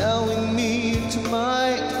it's telling me it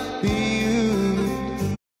might be you.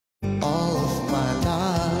 All of my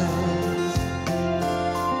life,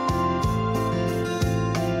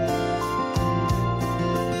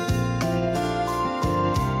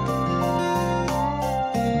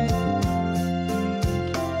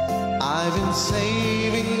 I've been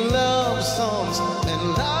saving love songs and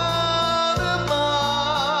lullabies,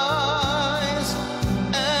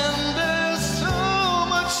 and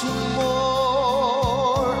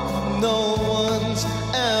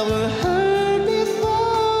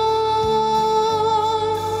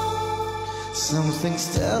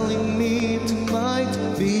Something's telling me tonight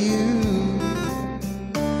be you.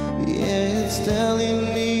 Yeah, it's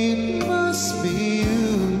telling me it must be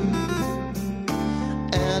you.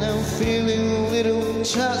 And I'm feeling a little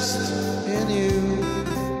trust in you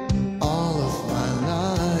all of my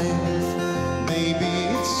life. Maybe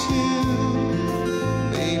it's you,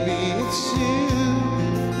 maybe it's you.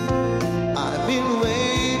 I've been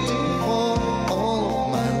waiting for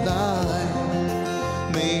all of my life.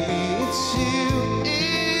 Maybe it's you,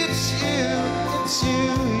 it's you, it's you,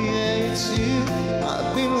 yeah, it's you.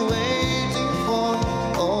 I've been waiting for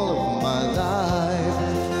all of my life.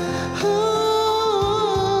 Oh,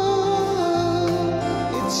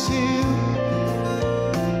 it's you.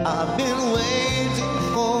 I've been waiting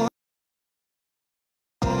for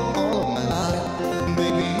all of my life.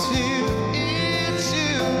 Maybe it's you, it's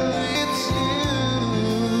you, it's you.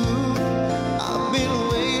 I've been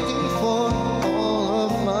waiting for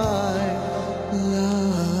all of my life.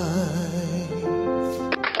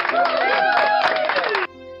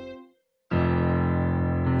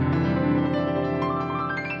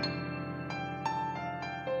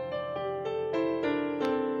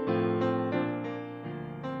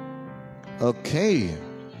 Okay.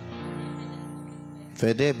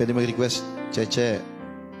 Pwede mag-request, Cheche.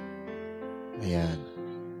 Ayan.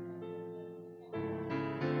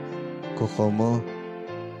 Kokomo.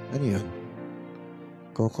 Ano yun?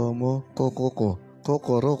 Kokomo, kokoko,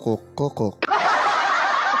 kokoroko, kokok.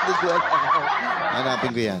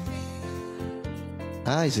 Hanapin ko yan.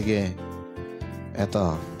 Ay, sige.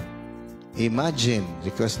 Eto. Imagine,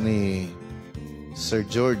 request ni Sir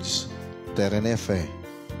George Terenefe.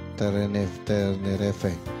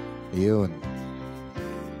 Terenefe. Yun.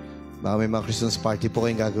 Baka may mga Christmas party po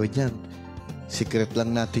kayong gagawin yan. Secret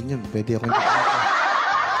lang natin yun. Pwede akong...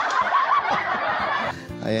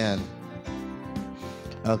 Ayan.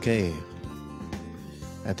 Okay.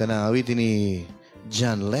 Ito na, awitin ni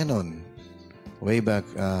John Lennon. Way back,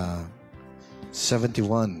 71.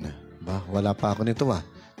 Ba? Wala pa ako nito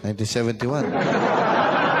 1971.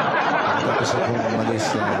 Tapos akong umalis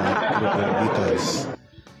sa group ng Beatles.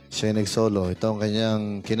 Siya nag-solo. Ito ang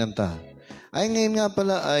kanyang kinanta. Ay, ngayon nga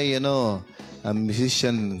pala ay,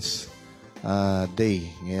 Musicians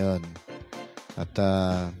Day ngayon. At,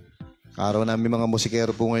 araw namin mga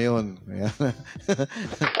musikero po ngayon. Ayan.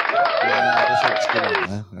 Research ko lang,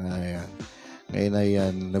 ha? Ayan. Ngayon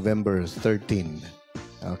ay November 13.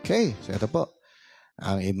 Okay. So, ito po.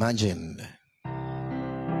 Ang Imagine.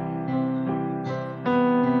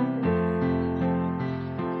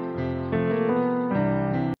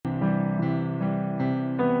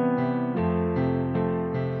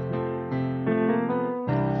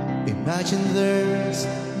 Imagine there's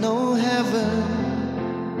no heaven.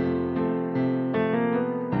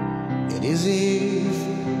 It is if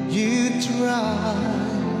you try.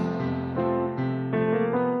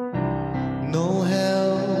 No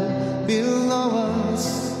hell below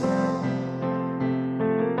us.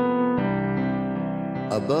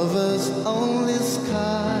 Above us only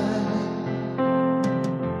sky.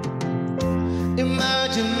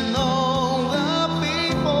 Imagine all the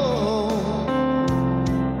people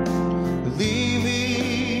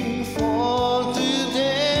living for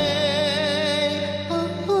today.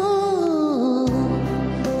 Oh,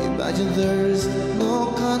 imagine there's no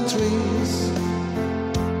countries.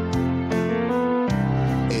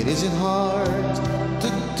 It isn't hard to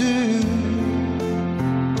do.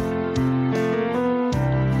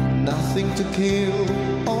 Nothing to kill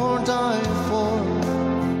or die for.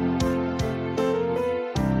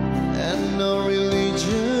 And no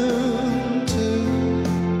religion too.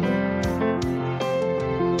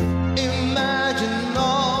 Imagine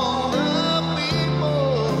all the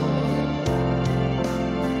people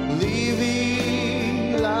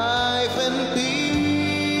living life in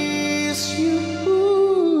peace.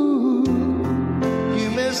 You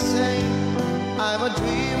may say I'm a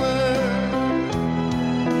dreamer,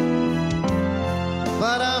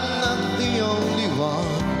 but I'm not the only one.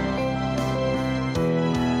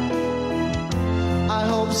 I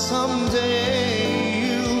hope someday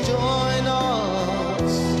you'll join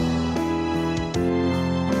us,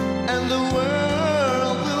 and the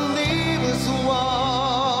world will leave as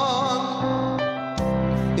one.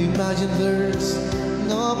 Imagine there's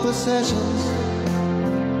no possessions.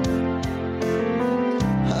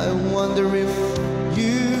 I wonder if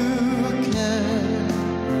you can.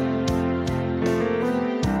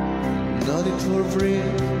 No need for free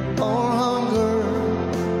or hunger,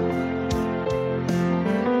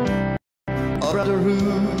 or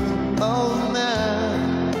brotherhood of man.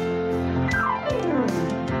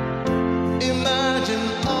 Imagine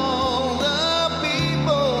all the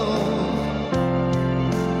people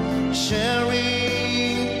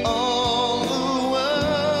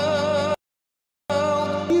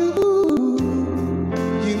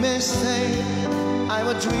I'm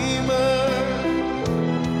a dreamer,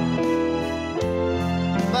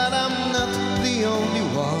 but I'm not the only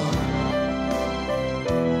one.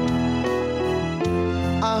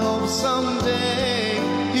 I hope someday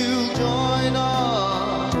you'll join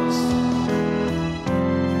us,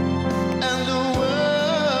 and the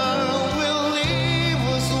world will leave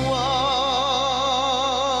us one.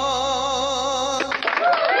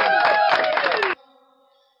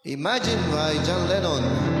 Imagine by John Lennon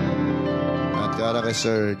at kara kay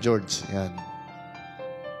Sir George. Yan.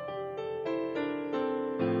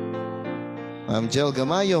 Ma'am Jel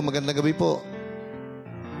Gamayo, magandang gabi po.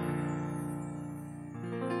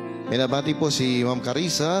 Pinabati po si Ma'am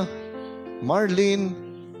Carissa, Marlene,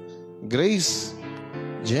 Grace,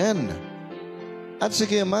 Jen, at si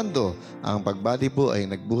Kuya Mando. Ang pagbati po ay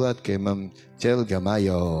nagbuhat kay Ma'am Jel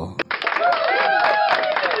Gamayo.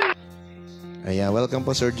 Ayan, welcome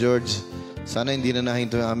po Sir George. Sana hindi na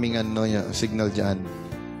nahinto yung aming signal dyan.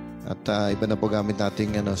 At iba na po gamit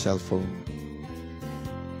nating cellphone.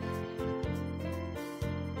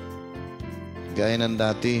 Gaya ng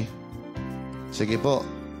dati. Sige po.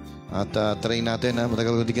 At try natin ha.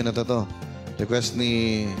 Matagal ko di ka to. Request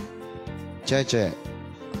ni Cheche.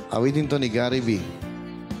 Awitin to ni Gary V.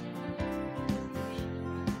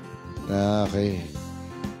 Okay.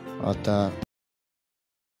 At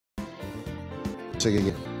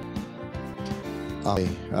sige. Okay.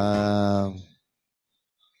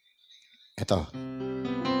 Ito.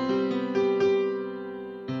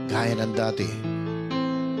 Gaya ng dati.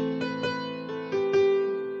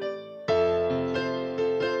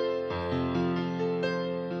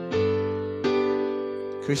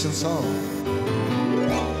 Christian song.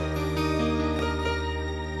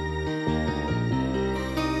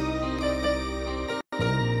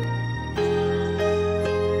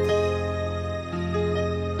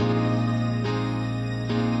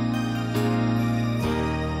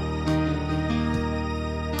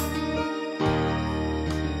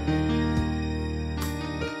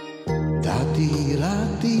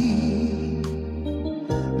 Dati-rati,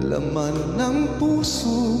 laman ng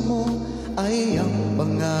puso mo ay ang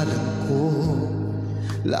pangalan ko.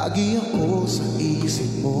 Lagi ako sa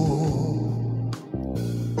isip mo.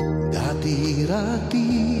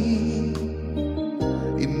 Dati-rati,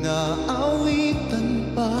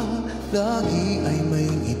 inaawitan pa, lagi ay may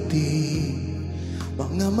ngiti.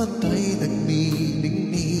 Mga mata'y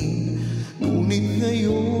nagniningning, ngunit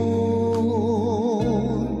ngayon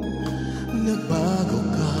nagbago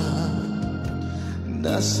ka.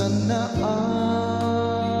 Nasaan na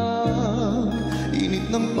ang init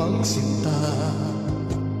ng pagsinta?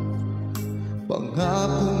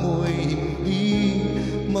 Pangako mo'y hindi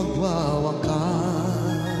magwawakas.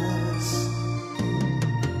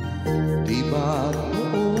 Di ba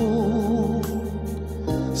noon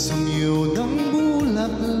sangyo ng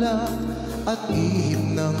bulaklak at ihip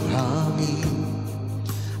ng hangin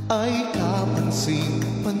ay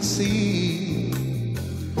kapansin-pansin?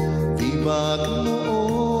 Di ba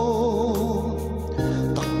noon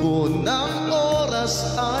takbo ng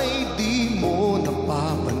oras ay di mo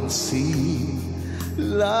napapansin?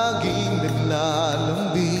 Laging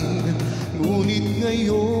naglalambing, ngunit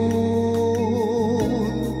ngayon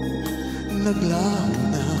naglaho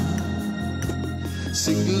na.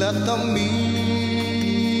 Sigla tamis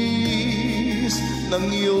ng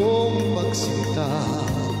iyong pagsinta.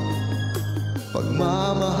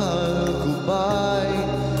 Pagmamahal ko ba'y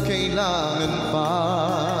kailangan pa?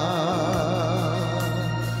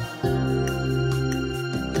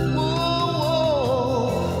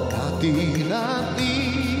 Dati-dati,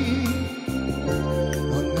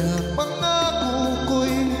 mga pangako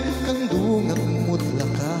ko'y kandungan mo't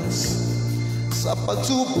lakas. Sa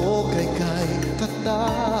pagsubok ay kay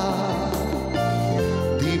tatak.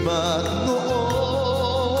 Di ba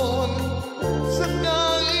noon sa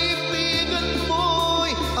kaibigan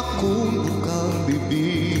mo'y akong bukang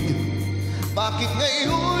bibig? Bakit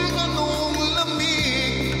ngayon'y anong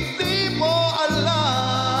lamig? Di mo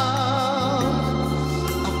alam,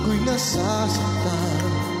 ako'y nasasaktan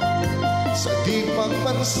sa di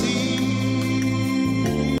pagpansin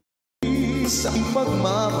sa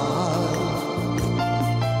pagmamahal.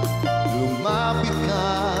 Lumapit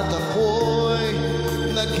ka at ako'y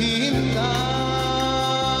naghihintay,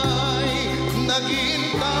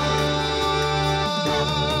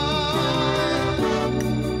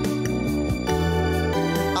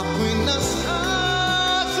 ako'y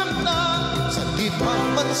nasasaktan sa di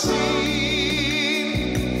pagpansin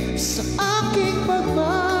sa aking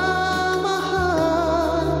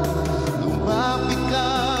pagmamahal. Lumapit ka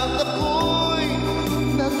at ako'y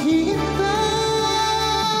naghihintay.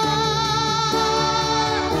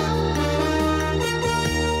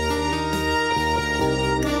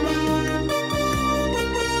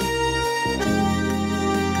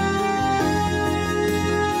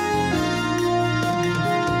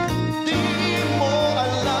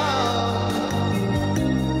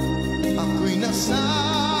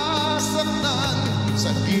 nasasaktan sa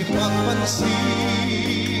di pagpansin.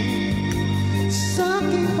 Sa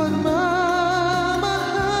aking pagmamahal,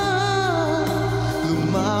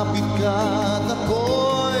 lumapit ka at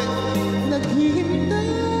ako'y naghihintay.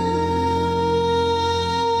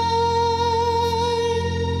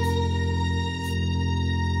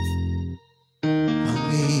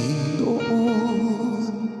 Panginoon,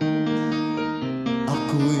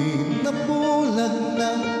 ako'y napulag na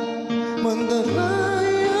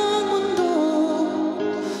mandarayang mundo.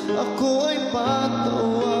 Ako ay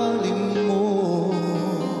patawarin mo.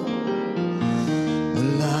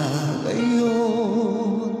 Mula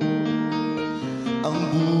ngayon, ang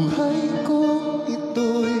buhay ko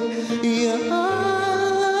ito'y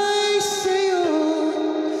iaalay sa'yo.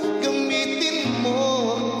 Gamitin mo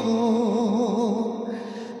ako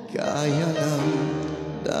gaya ng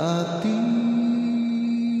dati.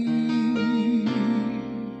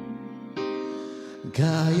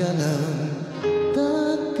 Gaya ng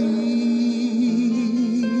dati.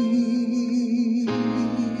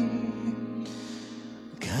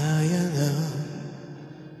 Gaya ng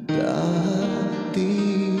dati.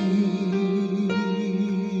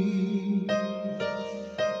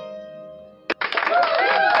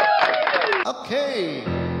 Okay.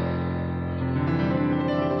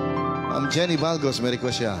 Jenny Valgos, may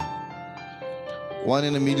request siya. 1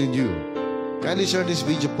 in a million you. Kindly share this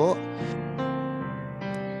video po.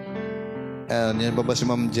 Yan pa ba si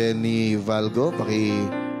Ma'am Jenny Valgo?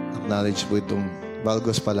 Paki-acknowledge po itong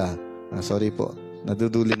Valgos pala. Sorry po.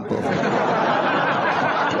 Nadudulin po ako.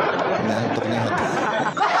 Naantok na yata.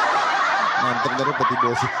 Naantok na rin pati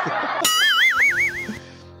boses.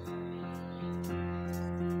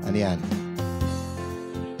 Ano yan?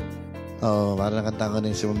 Oh, parang nakanta ko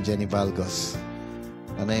din si Ma'am Jenny Valgos.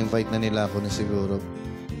 Na-invite na nila ako na siguro.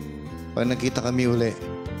 Pag nakita kami uli,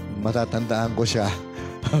 matatandaan ko siya.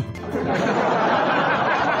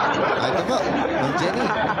 Ito po, Ma'am Jenny.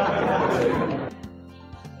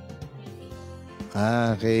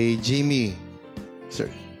 Kay Jimmy. Sir,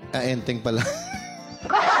 Enteng pala.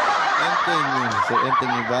 Enteng, Sir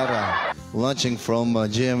Enteng Ibarra. Watching from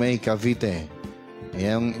GMA Cavite.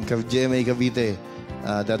 Yung GMA Cavite.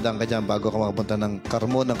 Dadaan ka dyan bago ka makapunta ng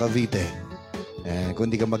Carmona ng Cavite.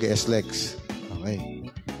 Kung di ka mag-SLEX. Okay.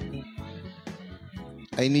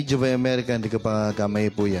 I Need You by America, hindi ka pa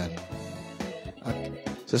kamay po yan.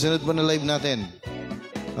 Susunod po na live natin.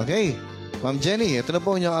 Okay. Ma'am Jenny, ito na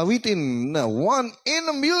po ang inyong awitin na 1 in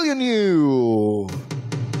a million you.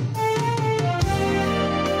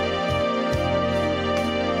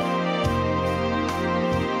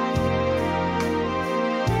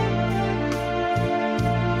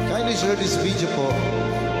 Share this video po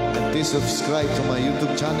and please subscribe to my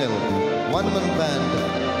YouTube channel, One Man Band,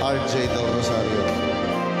 RJ Del Rosario.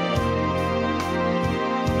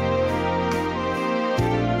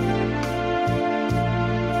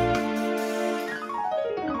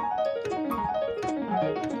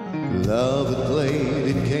 Love had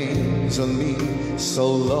played its games on me so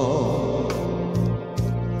long,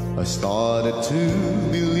 I started to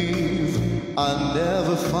believe I'd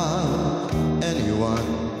never find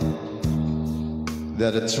anyone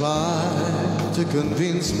that tried to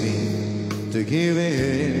convince me to give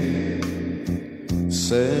in,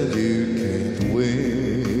 said you can't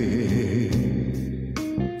win.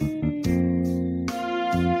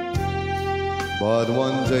 But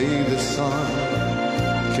one day the sun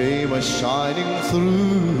came a-shining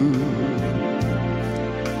through,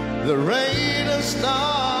 the rain has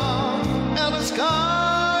stopped and the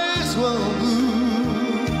skies were blue.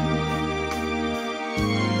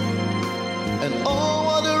 And oh,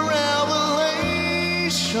 what a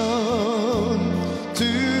revelation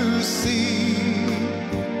to see.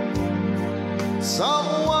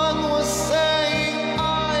 Someone was saying,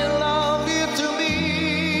 I love you to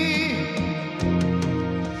me.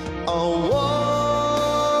 A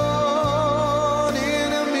 1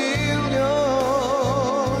 in a million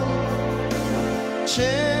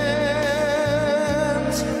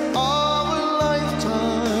chance of a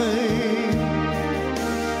lifetime.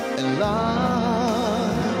 And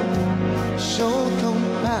show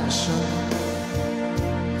compassion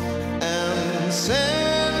and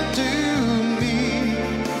send to me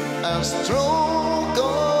a stroke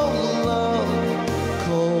of love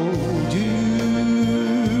called you.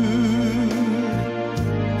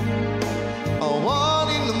 A 1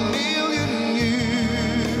 in a million you.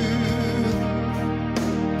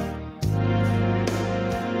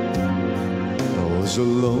 I was a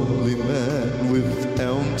lonely man with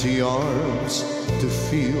empty arms to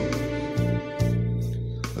feel.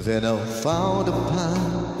 Then I found a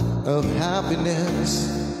path of happiness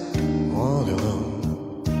all alone.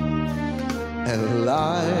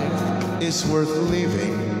 is worth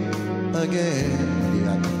living again.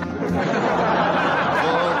 Yan.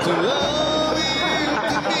 For to love you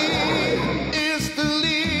to me is to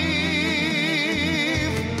live.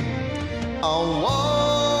 A one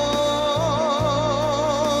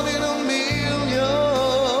in a million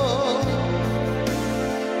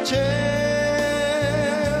chance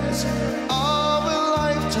of a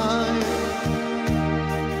lifetime,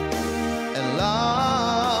 and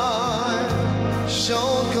life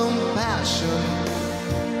showed compassion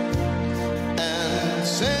and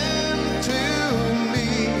sent to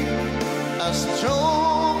me a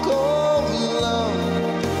stroke of love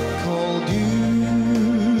called you.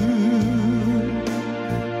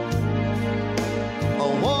 A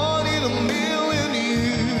one in a million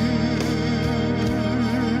you.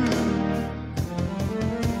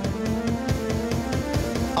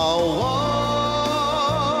 A one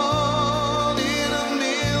in a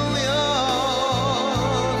million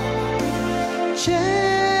chance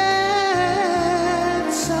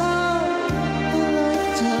of a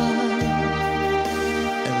lifetime,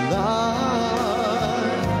 and life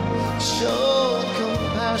showed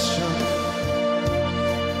compassion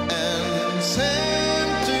and sent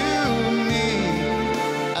to me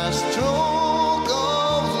a stroke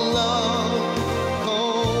of love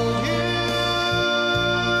called you.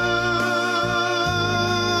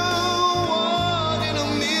 One in a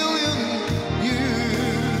million you.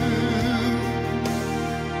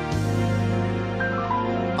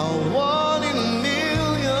 A one in a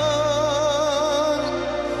million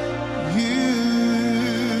you.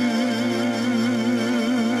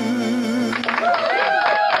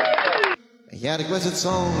 Yeah, requested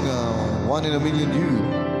song, One in a Million You.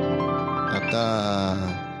 At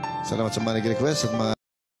salamat sa mga nag-request at mga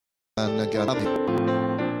nag-arabi.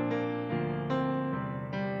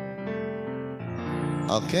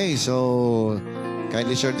 Okay, so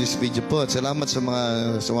kindly share this video po. At salamat sa mga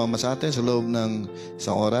sumama sa atin sa loob ng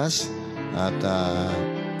isang oras. At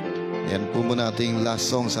yan po muna ating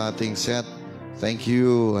last song sa ating set. Thank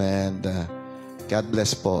you and God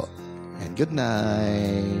bless po. And good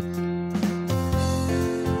night.